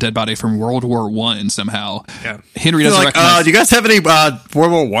a dead body from World War I somehow. Yeah. Henry doesn't recognize. Do you guys have any World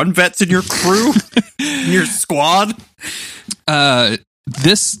War I vets in your crew? In your squad?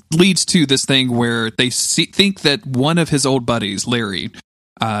 This leads to this thing where they think that one of his old buddies, Larry,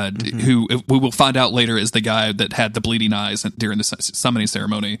 who we will find out later is the guy that had the bleeding eyes during the summoning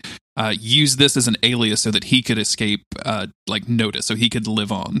ceremony, used this as an alias so that he could escape notice, so he could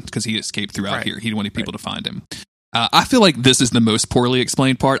live on because he escaped throughout here. He wanted people to find him. I feel like this is the most poorly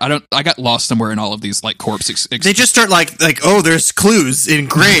explained part. I got lost somewhere in all of these like corpse. They just start like oh, there's clues in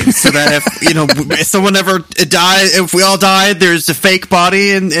graves, so that if someone ever died, if we all died, there's a fake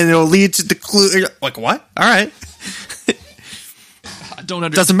body, and it'll lead to the clue. Like what? All right, I don't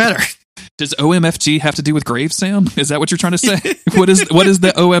understand. Doesn't matter. Does OMFG have to do with graves, Sam? Is that what you're trying to say? What does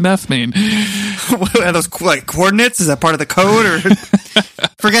the OMF mean? What are those like coordinates? Is that part of the code or?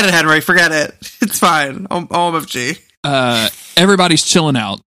 Forget it, Henry. Forget it. It's fine. OMFG. Everybody's chilling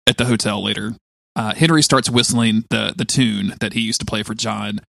out at the hotel later. Henry starts whistling the tune that he used to play for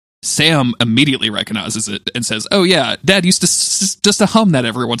John. Sam immediately recognizes it and says, "Oh yeah, Dad used to just to hum that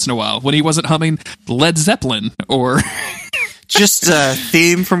every once in a while when he wasn't humming Led Zeppelin or." Just a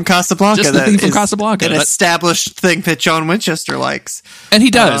theme from Casablanca. Just the theme from Casablanca. An established thing that John Winchester likes. And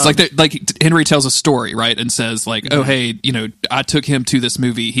he does. Like Henry tells a story, right? And says like, oh, hey, I took him to this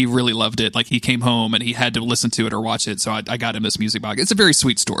movie. He really loved it. Like he came home and he had to listen to it or watch it. So I got him this music box. It's a very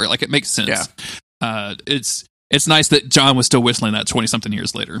sweet story. Like it makes sense. Yeah. It's nice that John was still whistling that 20 something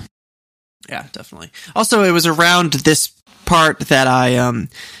years later. Yeah, definitely. Also, it was around this part that I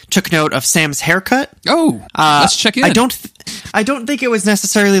took note of Sam's haircut. Oh, let's check in. I don't think it was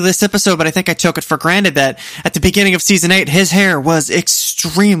necessarily this episode, but I think I took it for granted that at the beginning of season 8, his hair was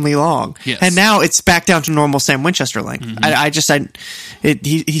extremely long, and now it's back down to normal Sam Winchester length. Mm-hmm.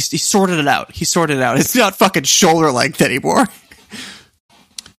 He sorted it out. He sorted it out. It's not fucking shoulder length anymore.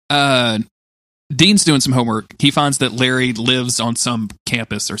 Dean's doing some homework. He finds that Larry lives on some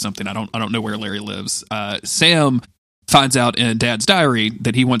campus or something. I don't know where Larry lives. Sam finds out in Dad's diary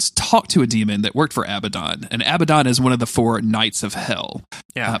that he once talked to a demon that worked for Abaddon. And Abaddon is one of the 4 Knights of Hell.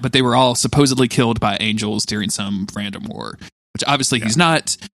 Yeah. But they were all supposedly killed by angels during some random war, which obviously he's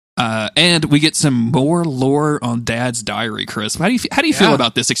not. And we get some more lore on Dad's diary, Chris. How do you feel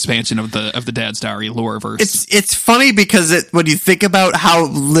about this expansion of the Dad's diary lore verse? It's funny because when you think about how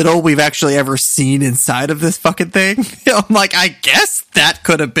little we've actually ever seen inside of this fucking thing, I'm like, I guess that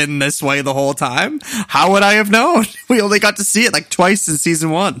could have been this way the whole time. How would I have known? We only got to see it like twice in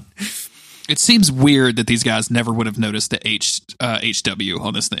season 1. It seems weird that these guys never would have noticed the HW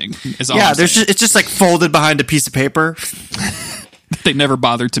on this thing. It's just like folded behind a piece of paper. They never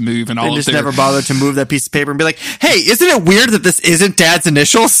bothered to move, and all they just never bothered to move that piece of paper and be like, "Hey, isn't it weird that this isn't Dad's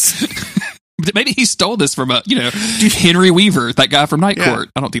initials?" Maybe he stole this from Henry Weaver, that guy from Night Court.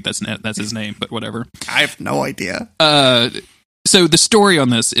 I don't think that's his name, but whatever. I have no idea. So the story on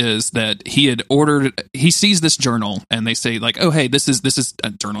this is that he sees this journal, and they say like, "Oh, hey, this is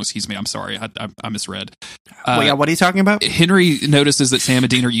a journal." Excuse me, I'm sorry, I misread. What are you talking about? Henry notices that Sam and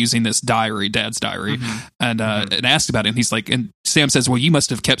Dean are using this diary, Dad's diary, and asks about it. And he's like, and Sam says, "Well, you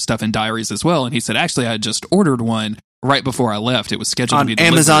must have kept stuff in diaries as well." And he said, "Actually, I just ordered one right before I left. It was scheduled on to be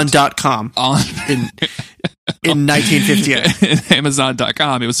delivered Amazon.com in 1958.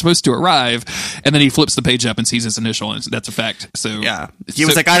 Amazon.com. It was supposed to arrive, and then he flips the page up and sees his initial, and that's a fact. So he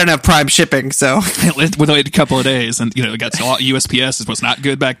was like, "I don't have Prime shipping," so wait a couple of days, and it got USPS was not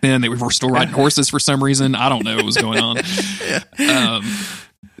good back then. They were still riding horses for some reason. I don't know what was going on.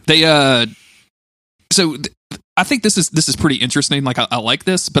 I think this is pretty interesting. Like I like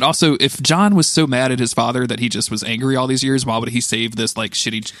this, but also if John was so mad at his father that he just was angry all these years, why would he save this like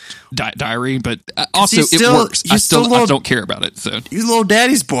shitty diary? But also it works. I don't care about it. So he's a little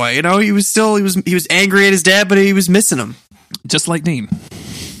daddy's boy, He was angry at his dad, but he was missing him, just like Dean.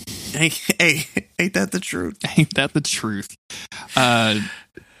 Hey, ain't that the truth? Ain't that the truth?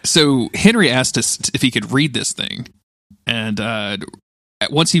 So Henry asked us if he could read this thing, and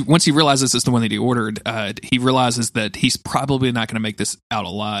once he realizes it's the one that he ordered, he realizes that he's probably not going to make this out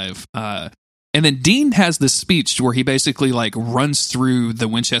alive. And then Dean has this speech where he basically like runs through the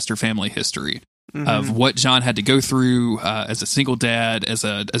Winchester family history of what John had to go through as a single dad, as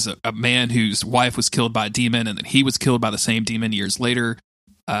a man whose wife was killed by a demon, and then he was killed by the same demon years later.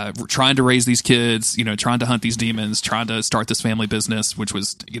 Trying to raise these kids, trying to hunt these demons, trying to start this family business, which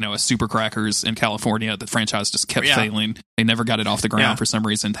was, a Super Crackers in California. The franchise just kept failing. They never got it off the ground for some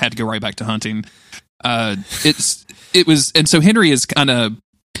reason, had to go right back to hunting. And so Henry is kind of,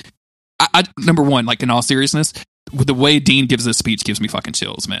 number one, like in all seriousness, the way Dean gives this speech gives me fucking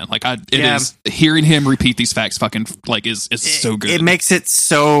chills, man. Like is hearing him repeat these facts fucking like is so good. It makes it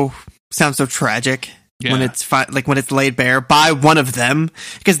sound so tragic. Yeah. When it's when it's laid bare by one of them,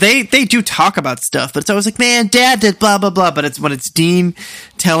 because they do talk about stuff, but it's always like, man, Dad did blah blah blah. But it's when it's Dean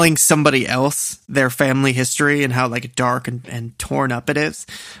telling somebody else their family history and how like dark and torn up it is,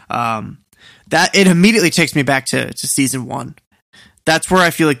 that it immediately takes me back to season 1. that's where I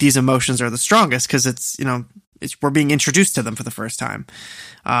feel like these emotions are the strongest, because it's, you know, we're being introduced to them for the first time.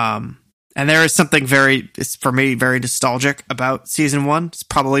 And there is something for me, very nostalgic about season 1. It's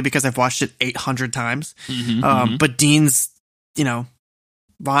probably because I've watched it 800 times. But Dean's, you know,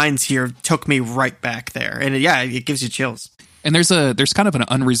 lines here took me right back there. And it gives you chills. And there's kind of an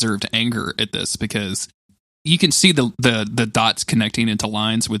unreserved anger at this, because you can see the dots connecting into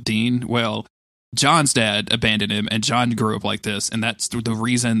lines with Dean. Well, John's dad abandoned him, and John grew up like this, and that's the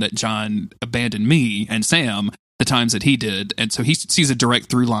reason that John abandoned me and Sam the times that he did. And so he sees a direct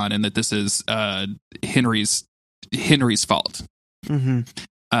through line, and that this is Henry's fault.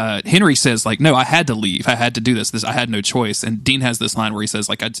 Henry says, like, no, I had to leave. I had to do this. I had no choice. And Dean has this line where he says,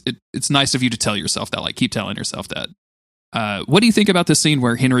 like, it's nice of you to tell yourself that. Like, keep telling yourself that. What do you think about this scene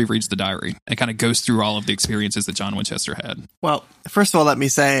where Henry reads the diary and kind of goes through all of the experiences that John Winchester had? Well, first of all, let me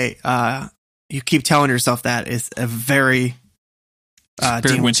say, you keep telling yourself that is a very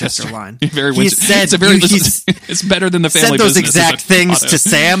Dean Winchester line. Very Winchester. It's better than the family business. Said those exact things auto. To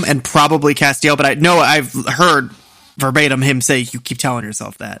Sam and probably Castiel, but I know I've heard verbatim him say, you keep telling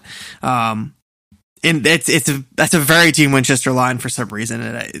yourself that. And that's a very Dean Winchester line for some reason.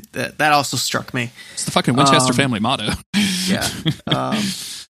 And that also struck me. It's the fucking Winchester family motto. Yeah.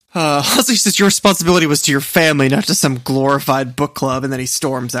 Also, he says your responsibility was to your family, not to some glorified book club, and then he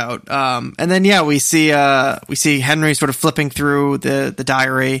storms out. And then we see Henry sort of flipping through the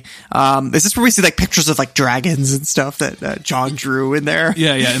diary. Is this where we see like pictures of like dragons and stuff that John drew in there?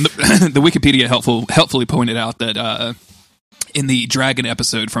 Yeah. And the Wikipedia helpfully pointed out that in the dragon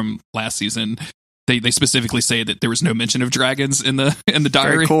episode from last season, they specifically say that there was no mention of dragons in the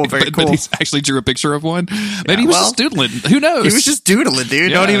diary. Very cool. But he actually drew a page of one. Maybe he was just doodling. Who knows? He was just doodling, dude.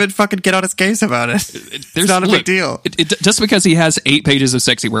 Yeah. Don't even fucking get on his case about it. It's not a big deal. Just because he has 8 pages of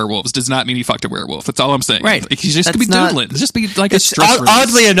sexy werewolves does not mean he fucked a werewolf. That's all I'm saying. Right. Like, he's just going to be doodling. It's just be like a stress release.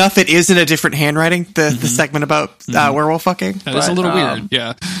 Oddly enough, it is in a different handwriting, the segment about werewolf fucking. That is a little weird.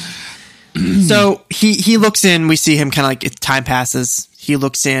 Yeah. So he looks in. We see him kind of like time passes. He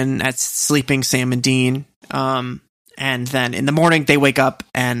looks in at sleeping Sam and Dean. And then in the morning they wake up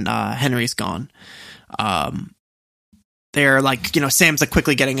and Henry's gone. They're like, you know, Sam's like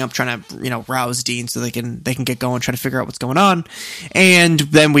quickly getting up, trying to, you know, rouse Dean so they can get going, try to figure out what's going on. And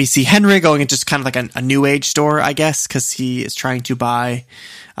then we see Henry going into just kind of like a new age store, I guess, because he is trying to buy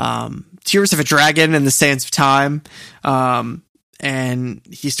Tears of a Dragon and the Sands of Time. And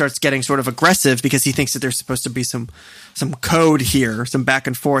he starts getting sort of aggressive because he thinks that there's supposed to be some code here, some back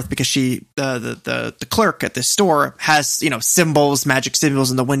and forth, because the clerk at this store has, you know, symbols, magic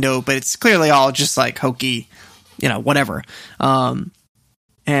symbols in the window, but it's clearly all just like hokey, you know, whatever. And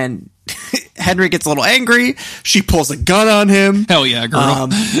Henry gets a little angry. She pulls a gun on him. Hell yeah, girl.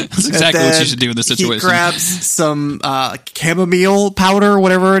 That's exactly what you should do in this situation. He grabs some chamomile powder,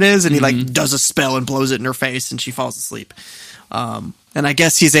 whatever it is, and he like does a spell and blows it in her face, and she falls asleep. And I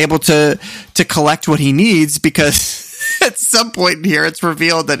guess he's able to collect what he needs, because at some point here it's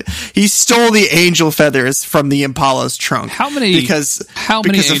revealed that he stole the angel feathers from the Impala's trunk. How many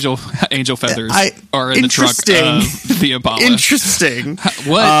angel feathers are in the trunk of the Impala? Interesting.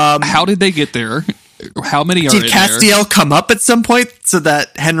 How did they get there? How many are in there? Did Castiel come up at some point so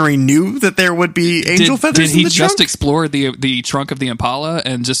that Henry knew that there would be angel feathers in the trunk? Did he just explore the trunk of the Impala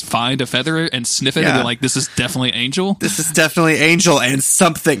and just find a feather and sniff it and be like, this is definitely angel? This is definitely angel and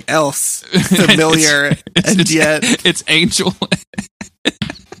something else familiar. Yet it's angel.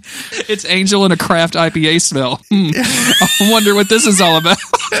 It's angel and a craft IPA smell. I wonder what this is all about.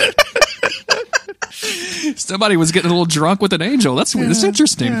 Somebody was getting a little drunk with an angel. That's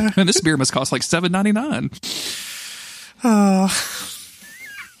interesting. Yeah. And this beer must cost like $7.99.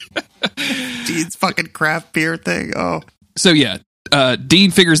 Dean's fucking craft beer thing. Oh, so yeah.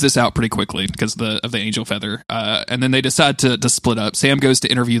 Dean figures this out pretty quickly because of the angel feather, and then they decide to split up. Sam goes to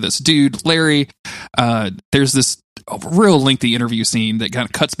interview this dude, Larry. There's this real lengthy interview scene that kind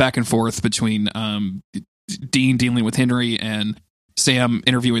of cuts back and forth between Dean dealing with Henry and Sam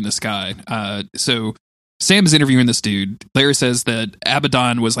interviewing this guy. So Sam is interviewing this dude. Larry says that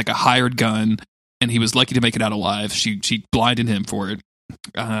Abaddon was like a hired gun, and he was lucky to make it out alive. She blinded him for it.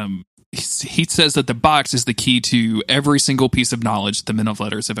 He says that the box is the key to every single piece of knowledge the Men of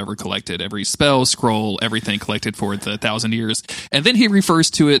Letters have ever collected. Every spell, scroll, everything collected for the 1,000 years. And then he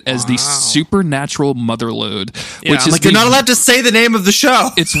refers to it as the supernatural motherlode. Yeah, which is like, you're not allowed to say the name of the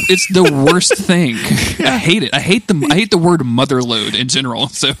show. It's the worst thing. I hate it. I hate the word motherlode in general.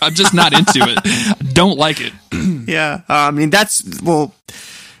 So I'm just not into it. I don't like it. Yeah. I mean, that's what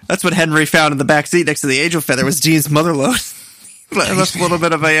Henry found in the back seat next to the angel feather was Dean's motherlode. That's a little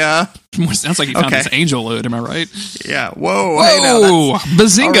bit of a Sounds like he found his angel load. Am I right? yeah. Whoa! Whoa! Hey, now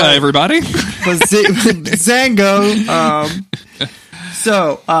Bazinga, right. everybody! Zango.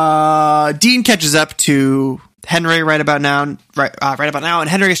 So Dean catches up to Henry right about now, and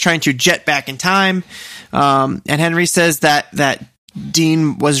Henry is trying to jet back in time. And Henry says that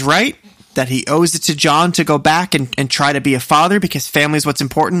Dean was right, that he owes it to John to go back and try to be a father because family is what's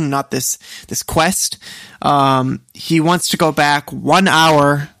important, not this quest. He wants to go back 1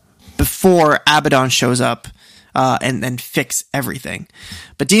 hour before Abaddon shows up and fix everything.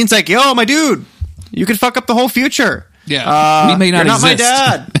 But Dean's like, yo, my dude, you could fuck up the whole future. Yeah, we may not you're exist.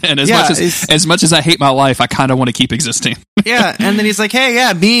 Not my dad. And as much as I hate my life, I kind of want to keep existing. Yeah, and then he's like, hey,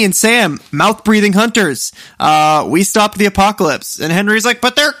 yeah, me and Sam, mouth-breathing hunters, we stopped the apocalypse. And Henry's like,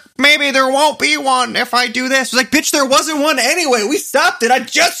 but maybe there won't be one if I do this. He's like, bitch, there wasn't one anyway. We stopped it. I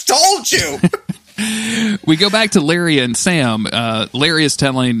just told you. We go back to Larry and Sam. Larry is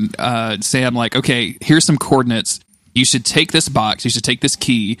telling Sam, like, okay, here's some coordinates. You should take this box. You should take this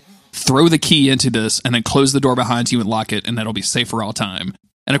key. Throw the key into this and then close the door behind you and lock it, and that'll be safe for all time.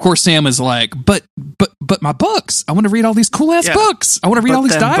 And of course, Sam is like, but my books. I want to read all these cool ass books. I want to read all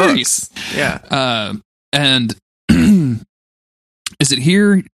these diaries. Books. Yeah. And is it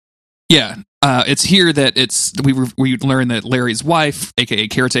here? Yeah. It's here that we learn that Larry's wife, aka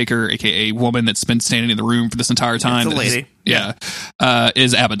caretaker, aka woman that's been standing in the room for this entire time, it's a lady.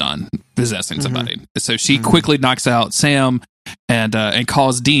 Is Abaddon possessing somebody. So she quickly knocks out Sam and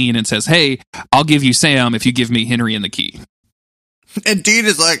calls Dean and says, "Hey, I'll give you Sam if you give me Henry and the key." And Dean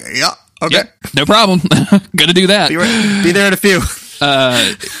is like, "Yeah, okay, yep, no problem, gonna do that. Be there in a few."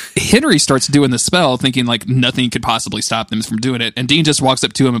 Henry starts doing the spell, thinking like nothing could possibly stop them from doing it, and Dean just walks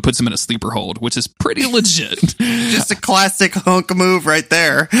up to him and puts him in a sleeper hold, which is pretty legit. Just a classic hunk move right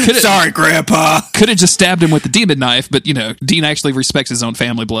there. Sorry, Grandpa. Could have just stabbed him with the demon knife, but Dean actually respects his own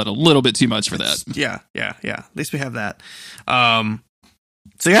family blood a little bit too much for that. Yeah. At least we have that.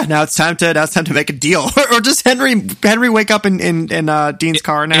 So yeah, now it's time to make a deal. Or does Henry wake up in Dean's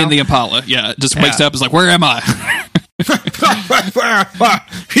car now? In the Impala, yeah. Just wakes up, is like, where am I?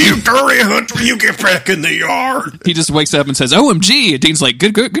 You dirty hunter, you get back in the yard. He just wakes up and says, OMG. And Dean's like,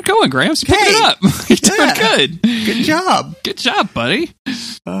 good going, Gramps. You picked it up. You're doing good. Good job. Good job, buddy.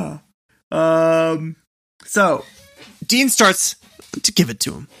 So Dean starts to give it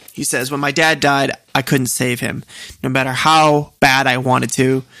to him. He says, when my dad died, I couldn't save him, no matter how bad I wanted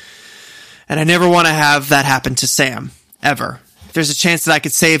to. And I never want to have that happen to Sam, ever. If there's a chance that I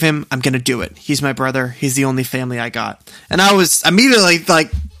could save him, I'm going to do it. He's my brother. He's the only family I got. And I was immediately like,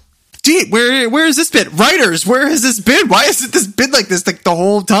 Dean, where has this been? Writers, where has this been? Why hasn't this been like this like the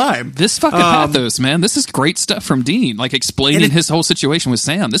whole time? This fucking pathos, man. This is great stuff from Dean. Like explaining his whole situation with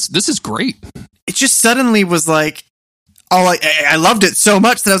Sam. This is great. It just suddenly was like, I loved it so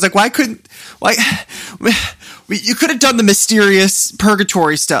much that I was like, you could have done the mysterious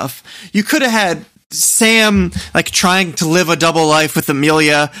purgatory stuff. You could have had Sam like trying to live a double life with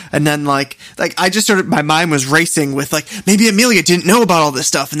Amelia, and then like I just started, my mind was racing with like, maybe Amelia didn't know about all this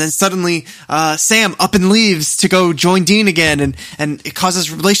stuff, and then suddenly Sam up and leaves to go join Dean again, and it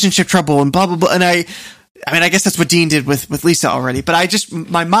causes relationship trouble and blah blah blah. And I mean, I guess that's what Dean did with Lisa already, but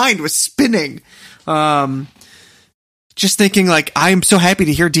my mind was spinning. Just thinking, like, I am so happy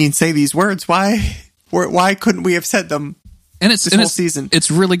to hear Dean say these words. Why couldn't we have said them? And it's whole season. It's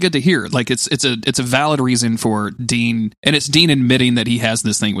really good to hear. Like it's a valid reason for Dean, and it's Dean admitting that he has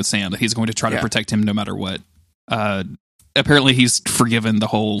this thing with Sam, that he's going to try to protect him no matter what. Apparently, he's forgiven the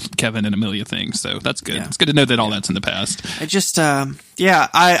whole Kevin and Amelia thing, so that's good. Yeah. It's good to know that all that's in the past. I just,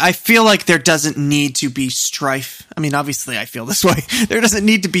 I feel like there doesn't need to be strife. I mean, obviously, I feel this way. There doesn't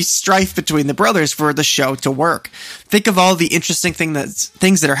need to be strife between the brothers for the show to work. Think of all the interesting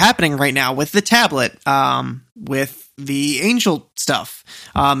things that are happening right now with the tablet, with the angel stuff,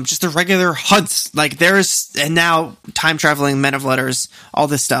 just the regular hunts. Like and now time traveling men of letters, all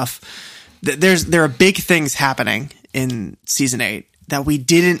this stuff. There are big things happening in season 8 that we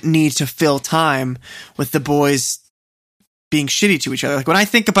didn't need to fill time with the boys being shitty to each other. Like when I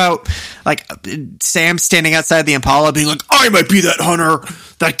think about like Sam standing outside the Impala being like, I might be that hunter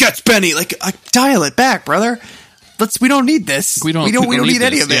that gets Benny. Like dial it back, brother. We don't need this. We don't need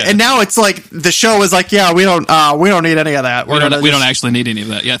any of it. Yeah. And now it's like the show is like, yeah, we don't need any of that. We don't actually need any of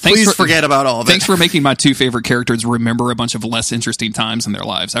that. Yeah, please forget about all of it. Thanks for making my two favorite characters remember a bunch of less interesting times in their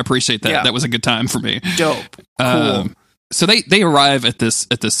lives. I appreciate that. Yeah. That was a good time for me. Dope. Cool. So they arrive at this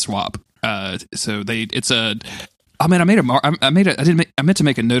swap. So it's a I mean, I meant to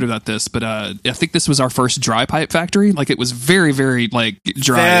make a note about this, but I think this was our first dry pipe factory. Like, it was very, very like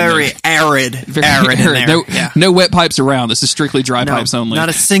dry, very arid, very arid. in there. No wet pipes around. This is strictly dry pipes only. Not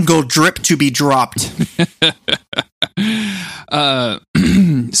a single drip to be dropped.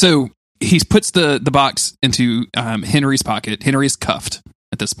 So he puts the box into Henry's pocket. Henry's cuffed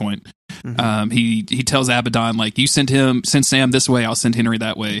at this point. Mm-hmm. He tells Abaddon, like, you send Sam this way, I'll send Henry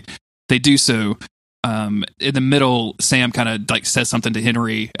that way. They do so. In the middle, Sam kind of like says something to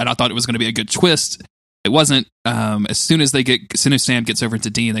Henry, and I thought it was going to be a good twist. It wasn't. As soon as Sam gets over to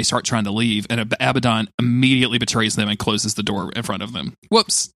Dean, they start trying to leave, and Abaddon immediately betrays them and closes the door in front of them.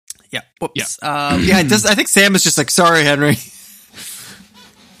 Whoops. Yeah. Whoops. Yeah. I think Sam is just like, sorry, Henry.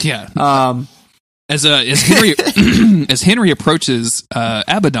 Yeah. As Henry as Henry approaches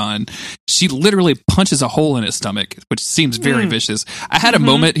Abaddon, she literally punches a hole in his stomach, which seems very vicious. I had a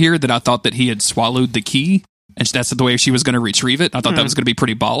moment here that I thought that he had swallowed the key, and that's the way she was going to retrieve it. I thought that was going to be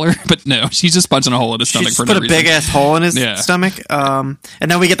pretty baller, but no, she's just punching a hole in his stomach for no reason. Put a big ass hole in his stomach. And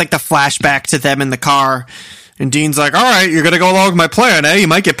then we get like the flashback to them in the car, and Dean's like, "All right, you're going to go along with my plan, eh? You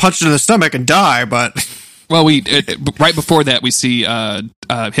might get punched in the stomach and die, but." Well, right before that, we see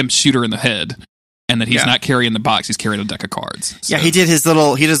him shoot her in the head. And that he's not carrying the box; he's carrying a deck of cards. So. Yeah, he did his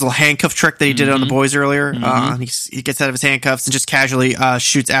little handcuff trick that he did on the boys earlier. He gets out of his handcuffs and just casually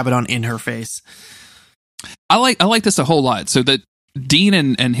shoots Abaddon in her face. I like this a whole lot. So that Dean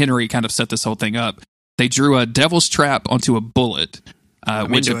and Henry kind of set this whole thing up. They drew a devil's trap onto a bullet,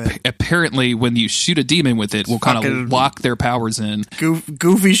 which apparently, when you shoot a demon with it, will kind of lock their powers in.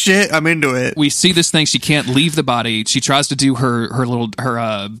 Goofy shit. I'm into it. We see this thing. She can't leave the body. She tries to do her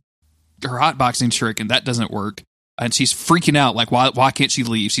hotboxing trick, and that doesn't work, and she's freaking out, like, why can't she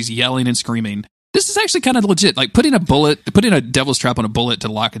leave? She's yelling and screaming. This is actually kind of legit. Like, putting a devil's trap on a bullet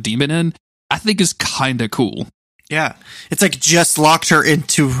to lock a demon in, I think is kind of cool. Yeah, it's like just locked her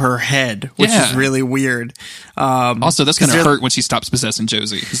into her head, which is really weird. Also, that's going to hurt when she stops possessing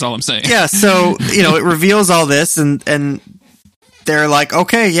Josie, is all I'm saying. Yeah, so it reveals all this, and they're like,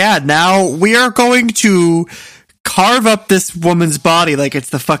 okay, yeah, now we are going to carve up this woman's body like it's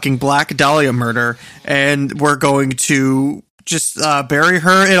the fucking Black Dahlia murder, and we're going to just bury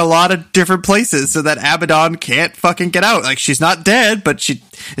her in a lot of different places so that Abaddon can't fucking get out. Like, she's not dead, but she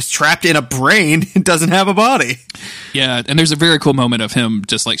is trapped in a brain and doesn't have a body. Yeah, and there's a very cool moment of him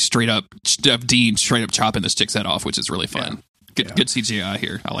just like Dean straight up chopping this chick's head off, which is really fun. Good CGI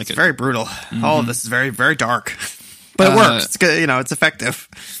here. I like it. Very brutal. All of this is very, very dark. But it works. It's good. It's effective.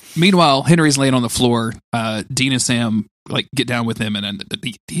 Meanwhile, Henry's laying on the floor. Dean and Sam like get down with him, and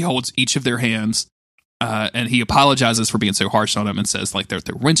he holds each of their hands, and he apologizes for being so harsh on them, and says like they're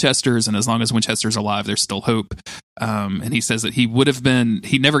Winchesters, and as long as Winchester's alive, there's still hope. And he says that he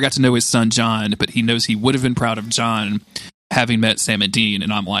never got to know his son John, but he knows he would have been proud of John having met Sam and Dean.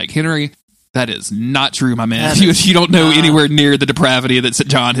 And I'm like, Henry, that is not true, my man. You don't know anywhere near the depravity that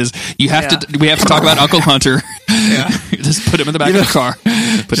John has. We have to talk about Uncle Hunter. Yeah. Just put him in the back of the car.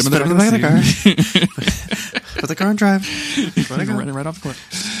 Put him in the back of the car. Put the car in drive. Right off the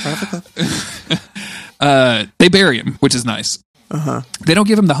cliff. Right off the cliff. They bury him, which is nice. They don't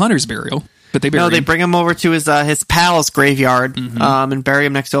give him the hunter's burial, but they bury him. No, they bring him over to his pal's graveyard and bury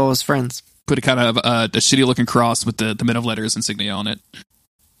him next to all his friends. Put a kind of a shitty looking cross with the Men of Letters insignia on it.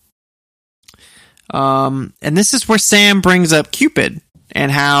 And this is where Sam brings up Cupid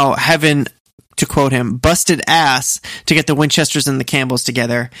and how heaven, to quote him, busted ass to get the Winchesters and the Campbells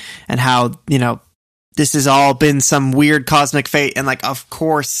together, and how, this has all been some weird cosmic fate. And like, of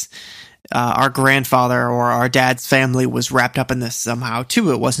course, our grandfather or our dad's family was wrapped up in this somehow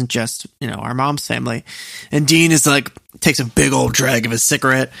too. It wasn't just, our mom's family. And Dean is like, takes a big old drag of his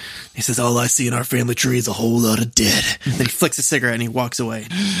cigarette. He says, all I see in our family tree is a whole lot of dead. Then he flicks a cigarette and he walks away.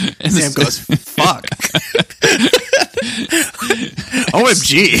 And Sam goes, fuck.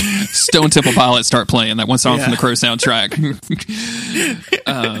 OMG. Stone Temple Pilots start playing that one song from the Crow soundtrack.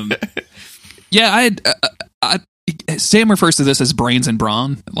 Sam refers to this as brains and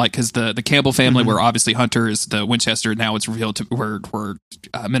brawn, like, because the Campbell family were obviously hunters, the Winchester, now it's revealed to were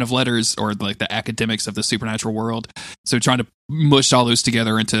men of letters, or like the academics of the supernatural world. So trying to mush all those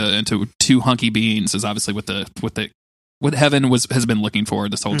together into two hunky beings is obviously what heaven has been looking for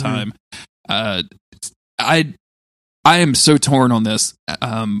this whole time. I am so torn on this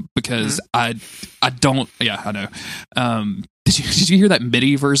because I don't. Yeah, I know. Did you hear that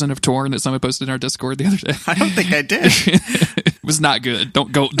MIDI version of Torn that someone posted in our Discord the other day? I don't think I did. It was not good.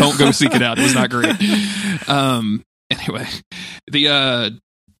 Don't go seek it out. It was not great. Anyway,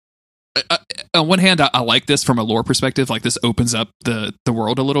 on one hand, I like this from a lore perspective. Like, this opens up the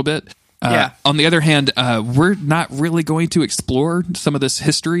world a little bit. On the other hand, we're not really going to explore some of this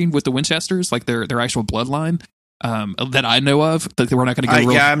history with the Winchesters, like their actual bloodline, that I know of. That we're not going to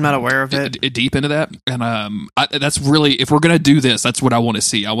go I'm not aware of it. Deep into that. And that's really, if we're going to do this, that's what I want to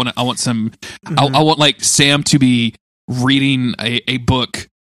see. I want some, I want like Sam to be reading a book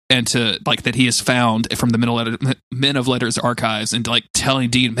and to like that he has found from the Men of Letters archives and like telling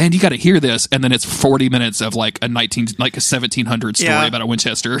Dean, man, you got to hear this. And then it's 40 minutes of like a 1700 story about a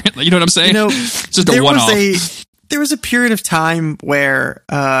Winchester. You know what I'm saying? It's just a one-off. There was a period of time where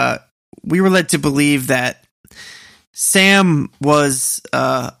we were led to believe that Sam was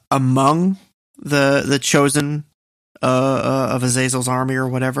among the chosen of Azazel's army or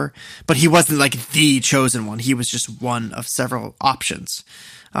whatever, but he wasn't like the chosen one. He was just one of several options.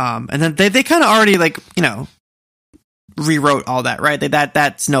 And then they kind of already like, rewrote all that, right?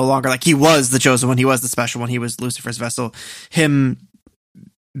 That's no longer like he was the chosen one. He was the special one. He was Lucifer's vessel. Him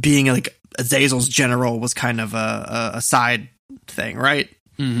being like Azazel's general was kind of a side thing, right?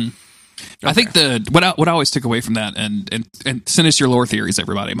 Mm-hmm. Okay. I think what I always took away from that, and send us your lore theories,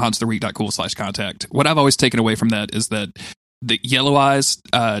 everybody. monsterweek.cool/contact. What I've always taken away from that is that the Yellow Eyes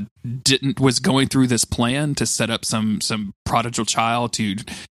was going through this plan to set up some prodigal child to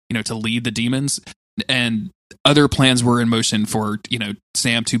lead the demons, and other plans were in motion for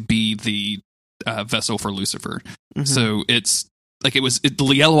Sam to be the vessel for Lucifer. Mm-hmm. So it's like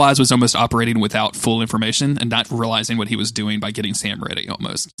the Yellow Eyes was almost operating without full information and not realizing what he was doing by getting Sam ready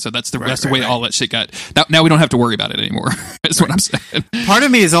almost. So that's the way all that shit got. Now we don't have to worry about it anymore. That's what I'm saying. Part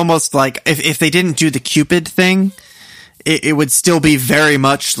of me is almost like if they didn't do the Cupid thing, it would still be very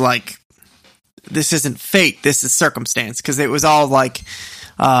much like this isn't fate, this is circumstance, because it was all like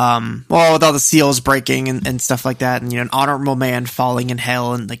with all the seals breaking and stuff like that, and an honorable man falling in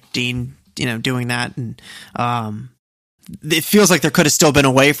hell, and like Dean doing that, and it feels like there could have still been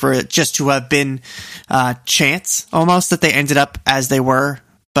a way for it just to have been chance almost that they ended up as they were.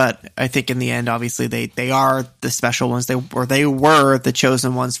 But I think in the end, obviously, they are the special ones. They were the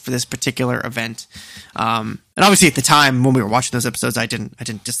chosen ones for this particular event. And obviously, at the time when we were watching those episodes, I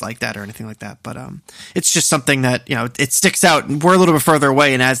didn't dislike that or anything like that. But it's just something that it sticks out. And we're a little bit further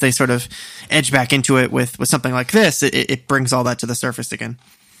away, and as they sort of edge back into it with something like this, it brings all that to the surface again.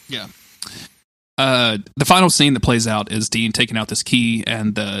 Yeah. The final scene that plays out is Dean taking out this key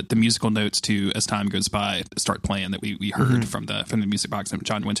and the musical notes to as time goes by start playing that we heard from the music box. And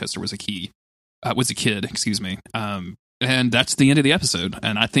John Winchester was a kid, excuse me. And that's the end of the episode.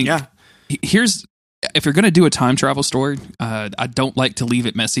 And I think if you're going to do a time travel story, I don't like to leave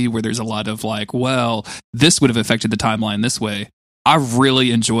it messy where there's a lot of like, well, this would have affected the timeline this way. I really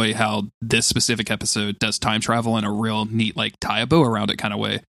enjoy how this specific episode does time travel in a real neat, like tie a bow around it kind of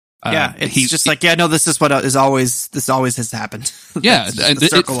way. It's just like, this is what this always has happened. Yeah,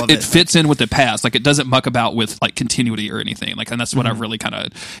 it fits in with the past. Like, it doesn't muck about with like continuity or anything. Like, and that's what I really kind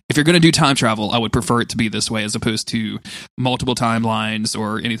of, if you're going to do time travel, I would prefer it to be this way as opposed to multiple timelines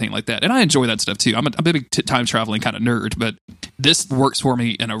or anything like that. And I enjoy that stuff too. I'm a big time traveling kind of nerd, but this works for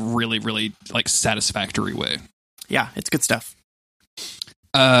me in a really, really like satisfactory way. Yeah, it's good stuff.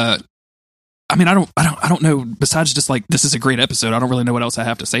 I mean, I don't know. Besides just like this is a great episode, I don't really know what else I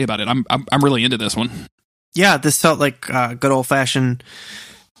have to say about it. I'm really into this one. Yeah, this felt like good old fashioned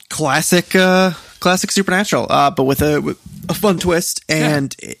classic Supernatural, but with a fun twist.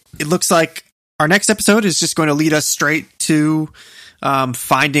 And it looks like our next episode is just going to lead us straight to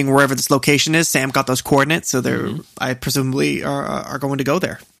finding wherever this location is. Sam got those coordinates, so they're I presumably are going to go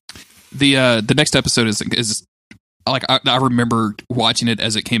there. The next episode is. Like I remember watching it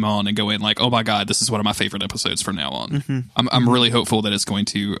as it came on and going like, oh my god, this is one of my favorite episodes from now on. Mm-hmm. I'm really hopeful that it's going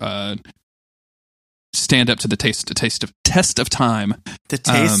to stand up to the test of time. The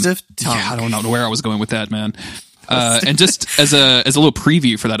taste of time. Yeah, I don't know where I was going with that, man. And just as a little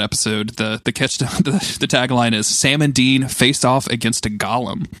preview for that episode, the tagline is Sam and Dean face off against a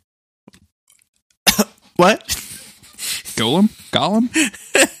golem. What? Golem?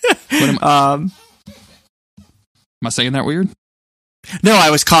 Am I saying that weird? No,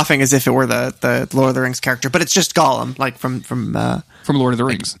 I was coughing as if it were the Lord of the Rings character, but it's just Gollum, like from Lord of the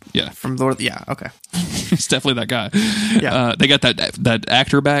Rings. Yeah, from Lord. Yeah, okay. It's definitely that guy. Yeah, they got that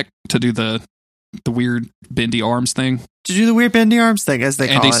actor back to do the weird bendy arms thing. To do the weird bendy arms thing, as they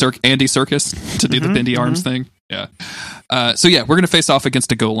call it. Andy Serkis to do the bendy arms thing. Yeah. So yeah, we're gonna face off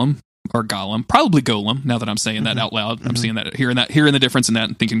against a golem or golem, probably golem. Now that I'm saying that out loud, I'm seeing that hearing the difference in that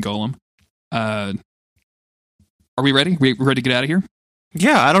and thinking golem. Are we ready? We ready to get out of here?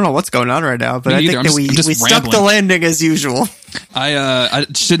 Yeah, I don't know what's going on right now, but Me I neither. think that I'm just we stuck rambling. the landing as usual. I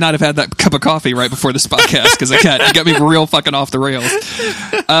should not have had that cup of coffee right before this podcast because it got me real fucking off the rails.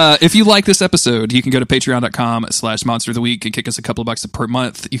 If you like this episode, you can go to patreon.com/monster of the week and kick us a couple of bucks per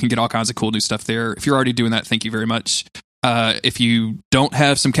month. You can get all kinds of cool new stuff there. If you're already doing that, thank you very much. If you don't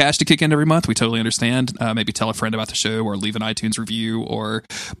have some cash to kick in every month, we totally understand. Maybe tell a friend about the show or leave an iTunes review or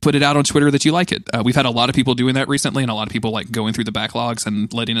put it out on Twitter that you like it. We've had a lot of people doing that recently and a lot of people like going through the backlogs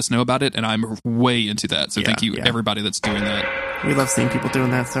and letting us know about it. And I'm way into that. So thank you everybody that's doing that. We love seeing people doing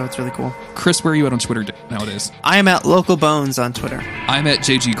that, so it's really cool. Chris, where are you at on Twitter nowadays? I am at Local Bones on Twitter. I'm at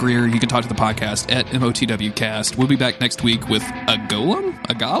JG Greer. You can talk to the podcast at MOTWcast. We'll be back next week with a golem?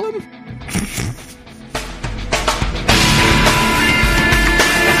 A golem?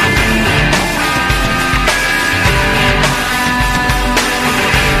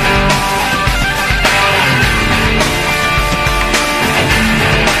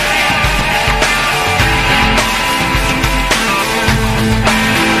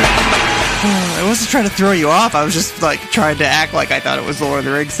 I wasn't trying to throw you off. I was just like trying to act like I thought it was Lord of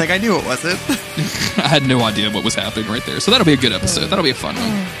the Rings. Like I knew it wasn't. I had no idea what was happening right there. So that'll be a good episode. That'll be a fun one.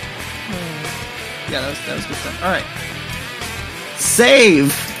 Yeah, that was good stuff. All right.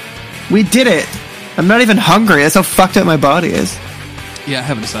 Save. We did it. I'm not even hungry. That's how fucked up my body is. Yeah, I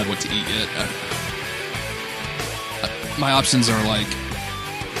haven't decided what to eat yet. My options are like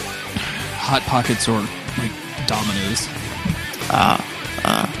Hot Pockets or like Domino's.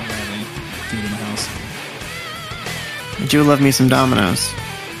 Food in the house. I do love me some Domino's.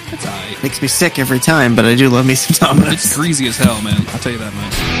 It's alright. Makes me sick every time, but I do love me some Domino's. It's greasy as hell, man. I'll tell you that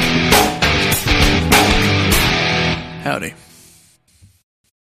much. Howdy.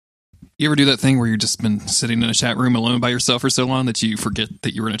 You ever do that thing where you've just been sitting in a chat room alone by yourself for so long that you forget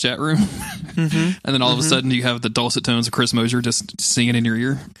that you were in a chat room? Mm-hmm. And then all of a sudden you have the dulcet tones of Chris Mosier just singing in your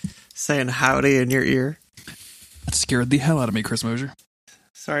ear? Saying howdy in your ear. That scared the hell out of me, Chris Mosier.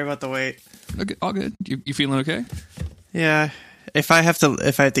 Sorry about the wait. Okay, all good. You feeling okay? Yeah. If I have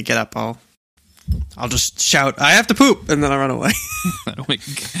to get up, I'll just shout, I have to poop, and then I'll run away. That'll make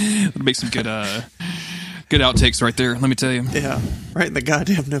some good outtakes right there, let me tell you. Yeah. Right in the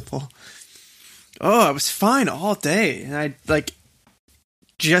goddamn nipple. Oh, I was fine all day. And I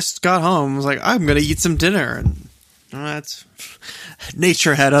just got home. I was like, I'm gonna eat some dinner, and that's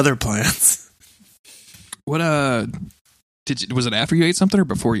nature had other plans. What was it after you ate something or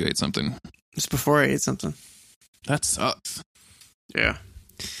before you ate something? Just before I ate something. That sucks. Yeah.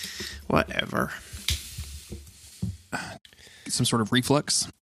 Whatever. Some sort of reflux?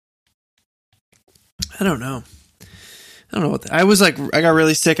 I don't know what I was like. I got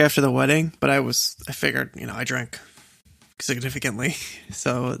really sick after the wedding, but I figured, I drank significantly,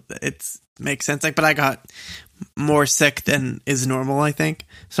 so it makes sense. Like, but I got more sick than is normal, I think.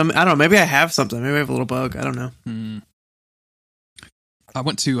 So I don't know. Maybe I have something. Maybe I have a little bug. I don't know. I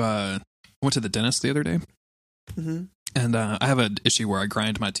went to the dentist the other day, and I have an issue where I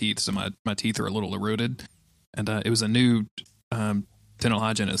grind my teeth, so my teeth are a little eroded, and it was a new dental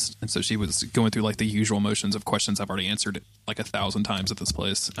hygienist, and so she was going through like the usual motions of questions I've already answered like 1,000 times at this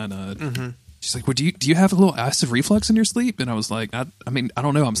place, and she's like, "Well, do you have a little acid reflux in your sleep?" And I was like, "I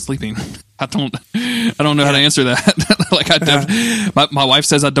don't know. I'm sleeping. I don't know how to answer that." Like my wife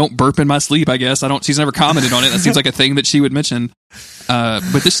says I don't burp in my sleep. I guess I don't. She's never commented on it. That seems like a thing that she would mention.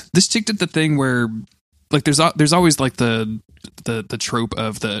 But this chick did the thing where like there's always like the trope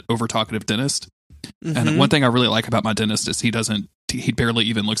of the over talkative dentist. And one thing I really like about my dentist is he barely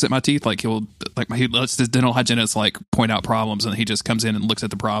even looks at my teeth. Like he lets his dental hygienist like point out problems, and he just comes in and looks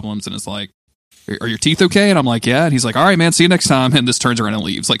at the problems and is like, "Are your teeth okay?" And I'm like, "Yeah." And he's like, "All right, man, see you next time." And this turns around and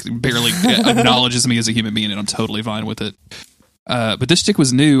leaves. Like barely acknowledges me as a human being, and I'm totally fine with it. But this chick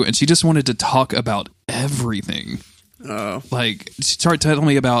was new, and she just wanted to talk about everything. Oh, like she started telling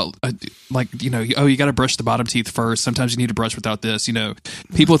me about you got to brush the bottom teeth first. Sometimes you need to brush without this.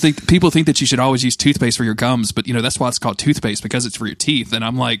 People think that you should always use toothpaste for your gums, but that's why it's called toothpaste, because it's for your teeth. And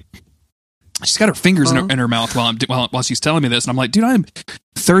I'm like, she's got her fingers in her mouth while she's telling me this, and I'm like, dude, I'm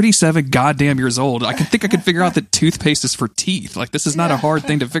 37 goddamn years old. I can figure out that toothpaste is for teeth. Like, this is not a hard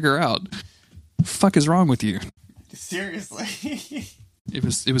thing to figure out. The fuck is wrong with you? Seriously. It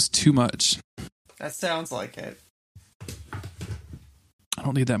was too much. That sounds like it. I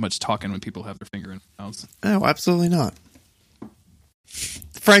don't need that much talking when people have their finger in their mouths. No, absolutely not.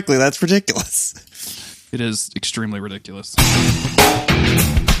 Frankly, that's ridiculous. It is extremely ridiculous.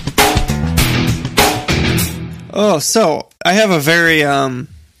 Oh, so I have a very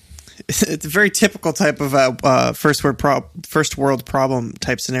it's a very typical type of first world problem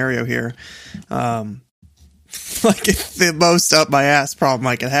type scenario here. like the most up my ass problem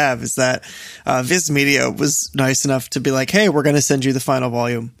I could have is that Viz Media was nice enough to be like, hey, we're going to send you the final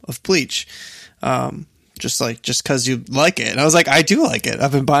volume of Bleach. Just because you like it. And I was like, I do like it.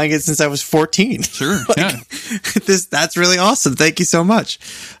 I've been buying it since I was 14. Sure. Like, yeah. That's really awesome. Thank you so much.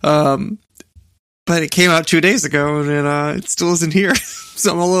 But it came out 2 days ago and it still isn't here.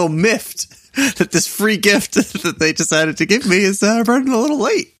 So I'm a little miffed that this free gift that they decided to give me is running a little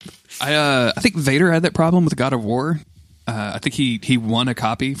late. I think Vader had that problem with God of War. I think he won a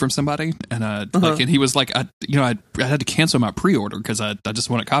copy from somebody, and and he was like, I had to cancel my pre-order because I just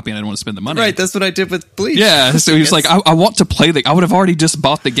want a copy and I didn't want to spend the money. Right, that's what I did with Bleach. Yeah, so he was like, I want to play I would have already just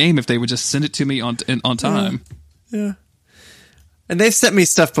bought the game if they would just send it to me on time. Yeah. And they've sent me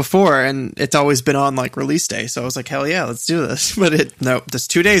stuff before, and it's always been on like release day. So I was like, hell yeah, let's do this. But there's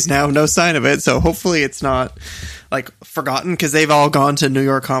 2 days now, no sign of it. So hopefully it's not like forgotten because they've all gone to New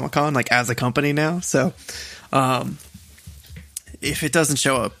York Comic Con like as a company now. So, if it doesn't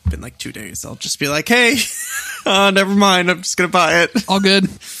show up in like 2 days, I'll just be like, hey, never mind. I'm just going to buy it. All good.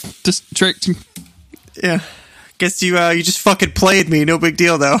 Just tricked. Yeah. Guess you just fucking played me. No big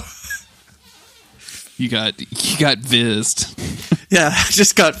deal though. You got vizzed. Yeah. I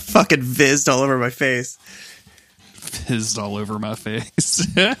just got fucking vizzed all over my face. Vizzed all over my face.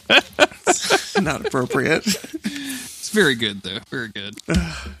 Not appropriate. It's very good though. Very good.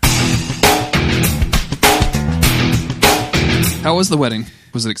 How was the wedding?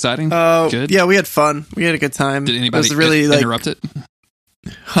 Was it exciting? Good? Yeah, we had fun. We had a good time. Did anybody it was really, interrupt it?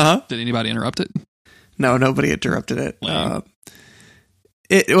 Huh? Did anybody interrupt it? No, nobody interrupted it. Lame.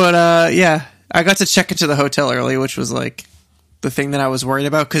 Yeah. I got to check into the hotel early, which was like the thing that I was worried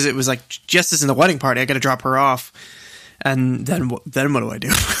about because it was like just as in the wedding party, I got to drop her off. And then what do I do?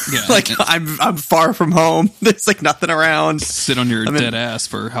 Yeah, like I'm far from home. There's like nothing around. Sit on your dead ass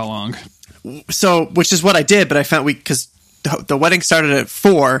for how long? So, which is what I did, but I found because the wedding started at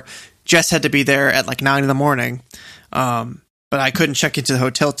 4. Jess had to be there at like 9 a.m. But I couldn't check into the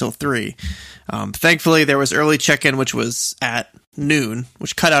hotel till 3. Thankfully, there was early check-in, which was at noon,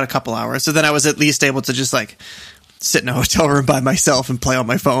 which cut out a couple hours. So then I was at least able to just like sit in a hotel room by myself and play on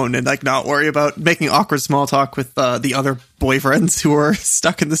my phone and like not worry about making awkward small talk with the other boyfriends who were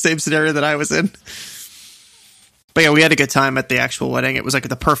stuck in the same scenario that I was in. But yeah, we had a good time at the actual wedding. It was like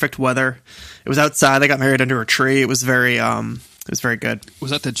the perfect weather. It was outside. They got married under a tree. It was very good.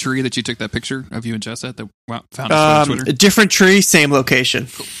 Was that the tree that you took that picture of you and Jess at? That found us on Twitter? A different tree, same location.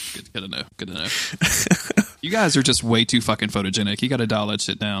 Cool. Good to know. Good to know. You guys are just way too fucking photogenic. You got to dial that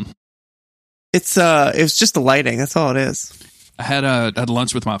shit down. It was just the lighting. That's all it is. I had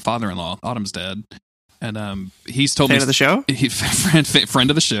lunch with my father-in-law, Autumn's dad. And he's told fan me of the show, friend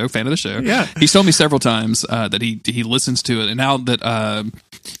of the show, fan of the show. Yeah, he's told me several times that he listens to it, and now that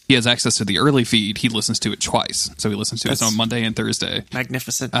he has access to the early feed, he listens to it twice. So he listens to it on Monday and Thursday.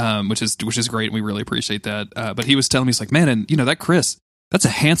 Magnificent, which is great, and we really appreciate that. But he was telling me, he's like, man, and that Chris, that's a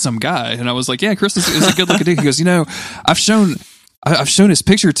handsome guy, and I was like, yeah, Chris is a good looking dude. He goes, I've shown his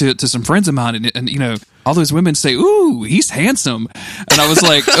picture to some friends of mine, and all those women say, "Ooh, he's handsome," and I was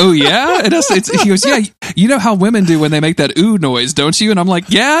like, "Oh yeah." And he goes, "Yeah, you know how women do when they make that ooh noise, don't you?" And I'm like,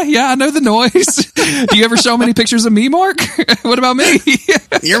 "Yeah, I know the noise." Do you ever show many pictures of me, Mark? What about me?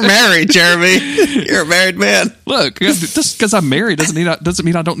 You're married, Jeremy. You're a married man. Look, just because I'm married doesn't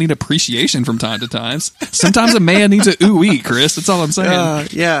mean I don't need appreciation from time to time. Sometimes a man needs a ooh-ee, Chris. That's all I'm saying.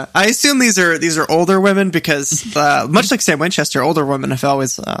 Yeah, I assume these are older women because much like Sam Winchester, older women have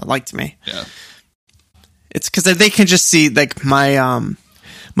always liked me. Yeah. It's because they can just see like my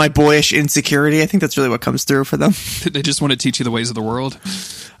boyish insecurity. I think that's really what comes through for them. They just want to teach you the ways of the world.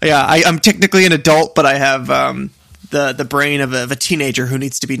 Yeah, I'm technically an adult, but I have the brain of a teenager who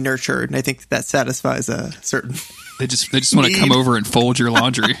needs to be nurtured, and I think that satisfies a certain. They just want to come over and fold your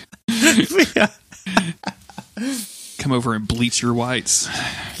laundry. Yeah. Come over and bleach your whites.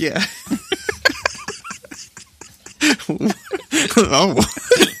 Yeah. Oh.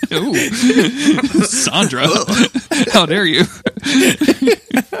 Ooh. Sandra, how dare you?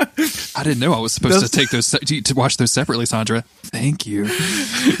 I didn't know I was supposed to take those to watch those separately, Sandra. Thank you.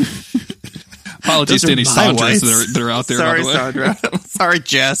 Apologies to any Sandras that are out there. Sorry, by the way. Sandra. Sorry,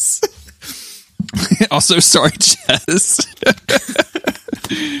 Jess. Also, sorry, Jess.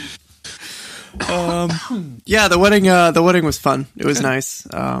 Yeah, the wedding was fun. It was nice.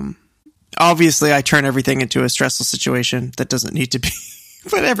 Obviously, I turn everything into a stressful situation that doesn't need to be.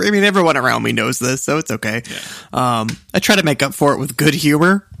 But everyone around me knows this, so it's okay. Yeah. I try to make up for it with good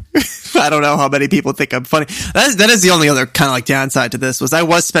humor. I don't know how many people think I'm funny. That is the only other kind of like downside to this was I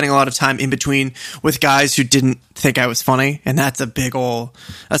was spending a lot of time in between with guys who didn't think I was funny, and that's a big ol'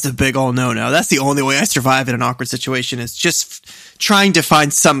 no-no. That's the only way I survive in an awkward situation is just trying to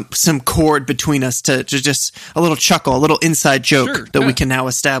find some chord between us to just a little chuckle, a little inside joke that we can now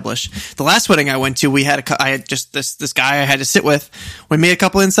establish. The last wedding I went to, I had just this guy I had to sit with. We made a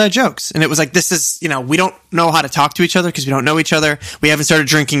couple inside jokes, and it was like, this is, we don't know how to talk to each other because we don't know each other. We haven't started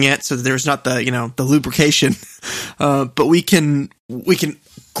drinking yet, so there's not the lubrication. But we can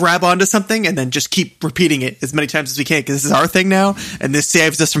grab onto something and then just keep repeating it as many times as we can because this is our thing now, and this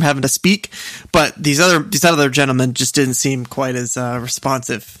saves us from having to speak. But these other gentlemen just didn't seem quite as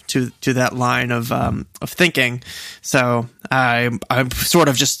responsive to that line of thinking. So I sort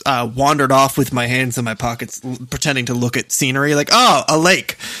of just wandered off with my hands in my pockets, pretending to look at scenery, like, oh, a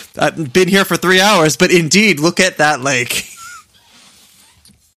lake. I've been here for 3 hours, but indeed, look at that lake.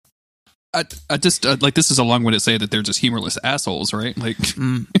 I just like, this is a long-winded say that they're just humorless assholes, right? Like,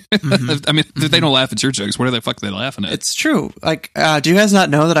 I mean, if they don't laugh at your jokes, what the fuck are they laughing at? It's true. Like, do you guys not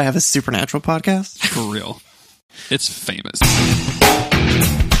know that I have a supernatural podcast? For real. It's famous.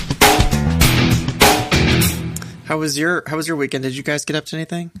 How was your weekend? Did you guys get up to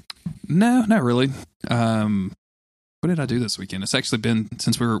anything? No, not really. What did I do this weekend? It's actually been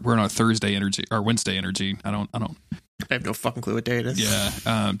since we're on our Thursday energy or Wednesday energy. I have no fucking clue what day it is.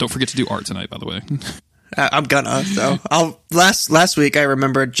 Yeah. Don't forget to do art tonight, by the way. I'm gonna. So last week I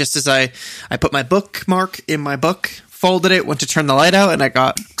remembered just as I put my bookmark in my book, folded it, went to turn the light out, and I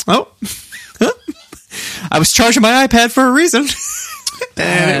got I was charging my iPad for a reason.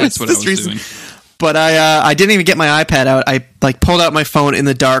 That's what I was doing. But I didn't even get my iPad out. I pulled out my phone in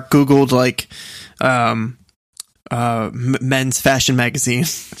the dark, Googled men's fashion magazine.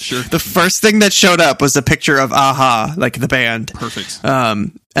 Sure. The first thing that showed up was a picture of Aha, like the band. Perfect.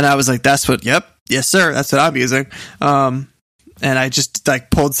 And I was like, yes sir, that's what I'm using. And I just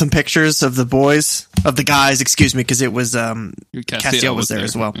pulled some pictures of the guys, excuse me, because it was Castiel was there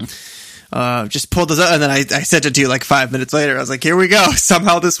as well. Yeah. Just pulled those up, and then I sent it to you 5 minutes later. I was like, here we go.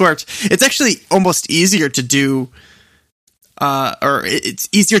 Somehow this worked. It's actually almost easier to do or it's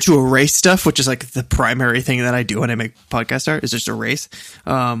easier to erase stuff, which is the primary thing that I do when I make podcast art is just erase.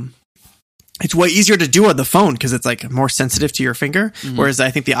 It's way easier to do on the phone because it's more sensitive to your finger. Mm-hmm. Whereas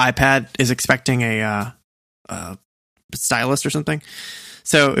I think the iPad is expecting a stylus or something.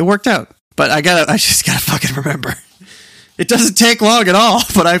 So it worked out, but I just gotta fucking remember. It doesn't take long at all,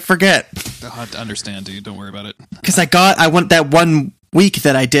 but I forget. I'll have to understand, dude. Don't worry about it. Because I went that 1 week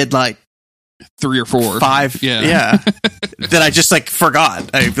that I did 3 or 4, 5, yeah. That I just forgot.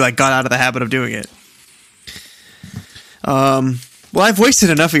 I got out of the habit of doing it. Well, I've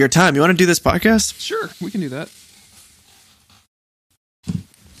wasted enough of your time. You want to do this podcast? Sure, we can do that. I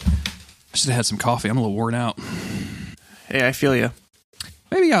should have had some coffee. I'm a little worn out. Hey, I feel you.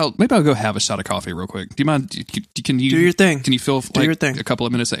 Maybe I'll go have a shot of coffee real quick. Do you mind? Can you do your thing? Can you fill your thing. A couple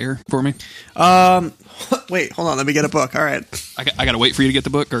of minutes of air for me? Wait, hold on. Let me get a book. All right. I gotta wait for you to get the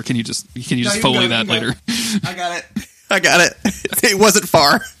book, or can you just Foley that later? I got it. It wasn't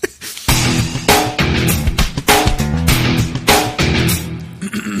far.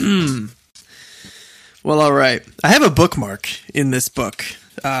 Well, all right. I have a bookmark in this book.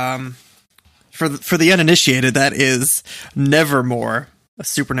 For the uninitiated, that is Nevermore, a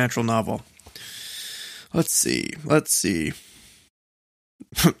supernatural novel. Let's see.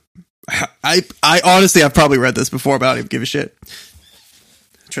 I honestly, I've probably read this before, but I don't even give a shit.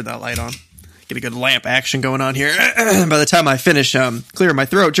 Turn that light on. Get a good lamp action going on here. By the time I finish clearing my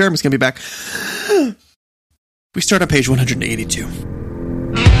throat, Jeremy's going to be back. We start on page 182.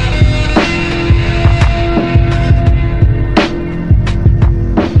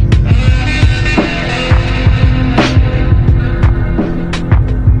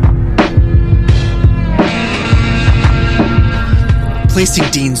 Placing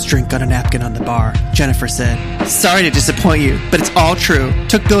Dean's drink on a napkin on the bar, Jennifer said, "Sorry to disappoint you, but it's all true.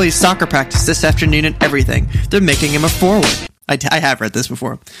 Took Billy's soccer practice this afternoon and everything. They're making him a forward." I have read this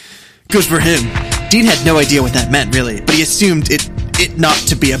before. Good for him. Dean had no idea what that meant, really, but he assumed it not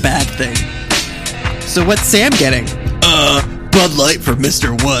to be a bad thing. So what's Sam getting? Bud Light for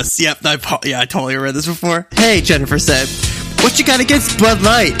Mr. Wuss. Yep, I totally read this before. Hey, Jennifer said, "What you got against Bud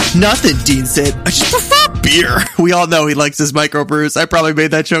Light?" "Nothing," Dean said. "I just prefer beer." We all know he likes his microbrews. I probably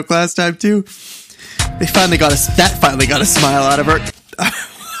made that joke last time, too. That finally got a smile out of her.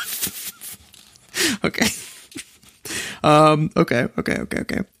 Okay. Okay.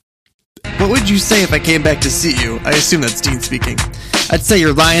 What would you say if I came back to see you? I assume that's Dean speaking. I'd say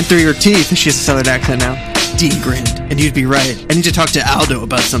you're lying through your teeth. She has a southern accent now. Dean grinned. And you'd be right. I need to talk to Aldo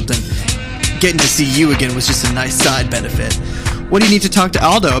about something. Getting to see you again was just a nice side benefit. What do you need to talk to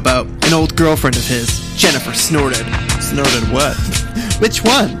Aldo about? An old girlfriend of his. Jennifer snorted. Snorted what? Which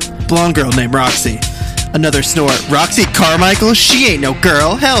one? Blonde girl named Roxy. Another snort. Roxy Carmichael? She ain't no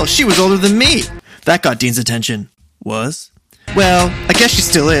girl. Hell, she was older than me. That got Dean's attention. Was? Well, I guess she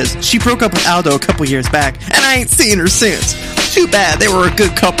still is. She broke up with Aldo a couple years back, and I ain't seen her since. Too bad, they were a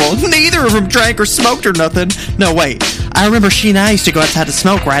good couple. Neither of them drank or smoked or nothing. No, wait. I remember she and I used to go outside to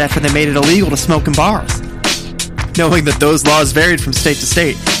smoke right after they made it illegal to smoke in bars. Knowing that those laws varied from state to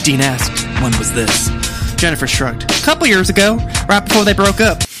state, Dean asked, when was this? Jennifer shrugged. A couple years ago, right before they broke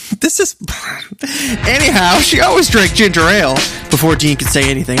up. This is... Anyhow, she always drank ginger ale. Before Dean could say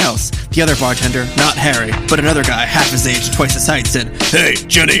anything else, the other bartender, not Harry, but another guy half his age, twice his height, said, Hey,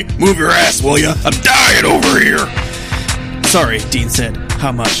 Jenny, move your ass, will ya? I'm dying over here. Sorry, Dean said.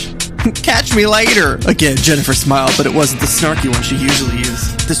 How much? Catch me later. Again, Jennifer smiled, but it wasn't the snarky one she usually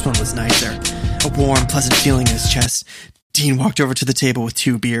used. This one was nicer. A warm, pleasant feeling in his chest. Dean walked over to the table with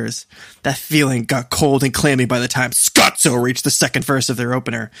 2 beers. That feeling got cold and clammy by the time Scotzo reached the second verse of their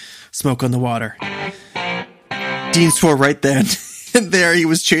opener, Smoke on the Water. Dean swore right then and there he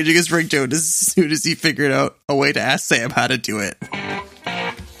was changing his ringtone as soon as he figured out a way to ask Sam how to do it.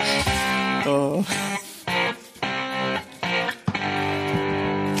 Oh.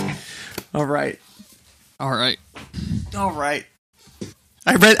 All right. I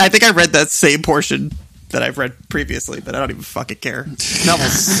think I read that same portion that I've read previously, but I don't even fucking care.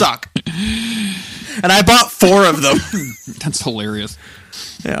 Novels suck. And I bought 4 of them. That's hilarious.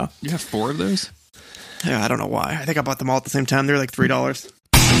 Yeah. You have 4 of those? Yeah, I don't know why. I think I bought them all at the same time. They're like $3.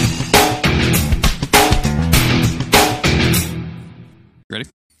 Ready?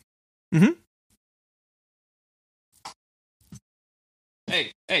 Mm-hmm.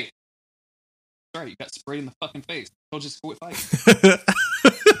 Hey. Sorry, you got sprayed in the fucking face. I'll just quit fighting.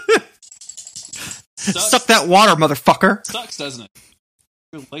 Suck that water, motherfucker. Sucks, doesn't it?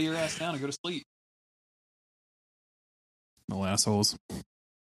 Go lay your ass down and go to sleep. No assholes.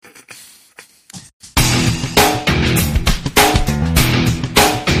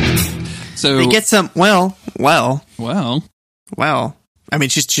 So they get some. Well. I mean,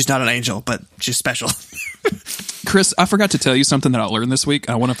 she's not an angel, but she's special. Chris, I forgot to tell you something that I learned this week.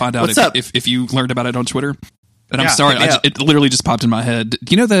 I want to find out if you learned about it on Twitter. And I'm sorry, it literally just popped in my head. Do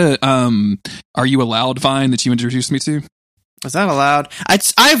you know the Are You Allowed Vine that you introduced me to? Was that allowed?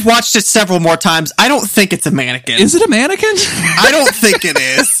 I've watched it several more times. I don't think it's a mannequin. Is it a mannequin? I don't think it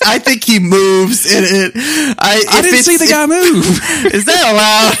is. I think he moves in it. I didn't see the guy move. Is that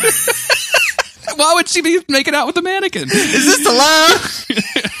allowed? Why would she be making out with the mannequin? Is this allowed?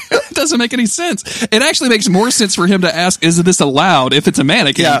 It doesn't make any sense. It actually makes more sense for him to ask, is this allowed if it's a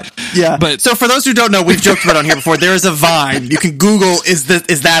mannequin? Yeah. But so for those who don't know, we've joked about it on here before. There is a Vine. You can Google, is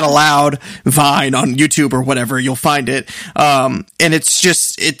that allowed Vine on YouTube or whatever. You'll find it. And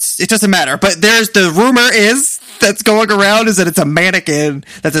it doesn't matter. But the rumor that's going around is that it's a mannequin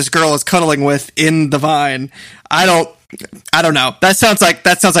that this girl is cuddling with in the Vine. I don't know. That sounds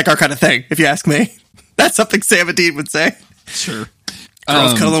like our kind of thing, if you ask me. That's something Sam and Dean would say. Sure.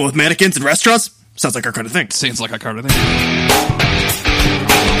 Girls cuddling with mannequins in restaurants? Sounds like our kind of thing. Sounds like our kind of thing.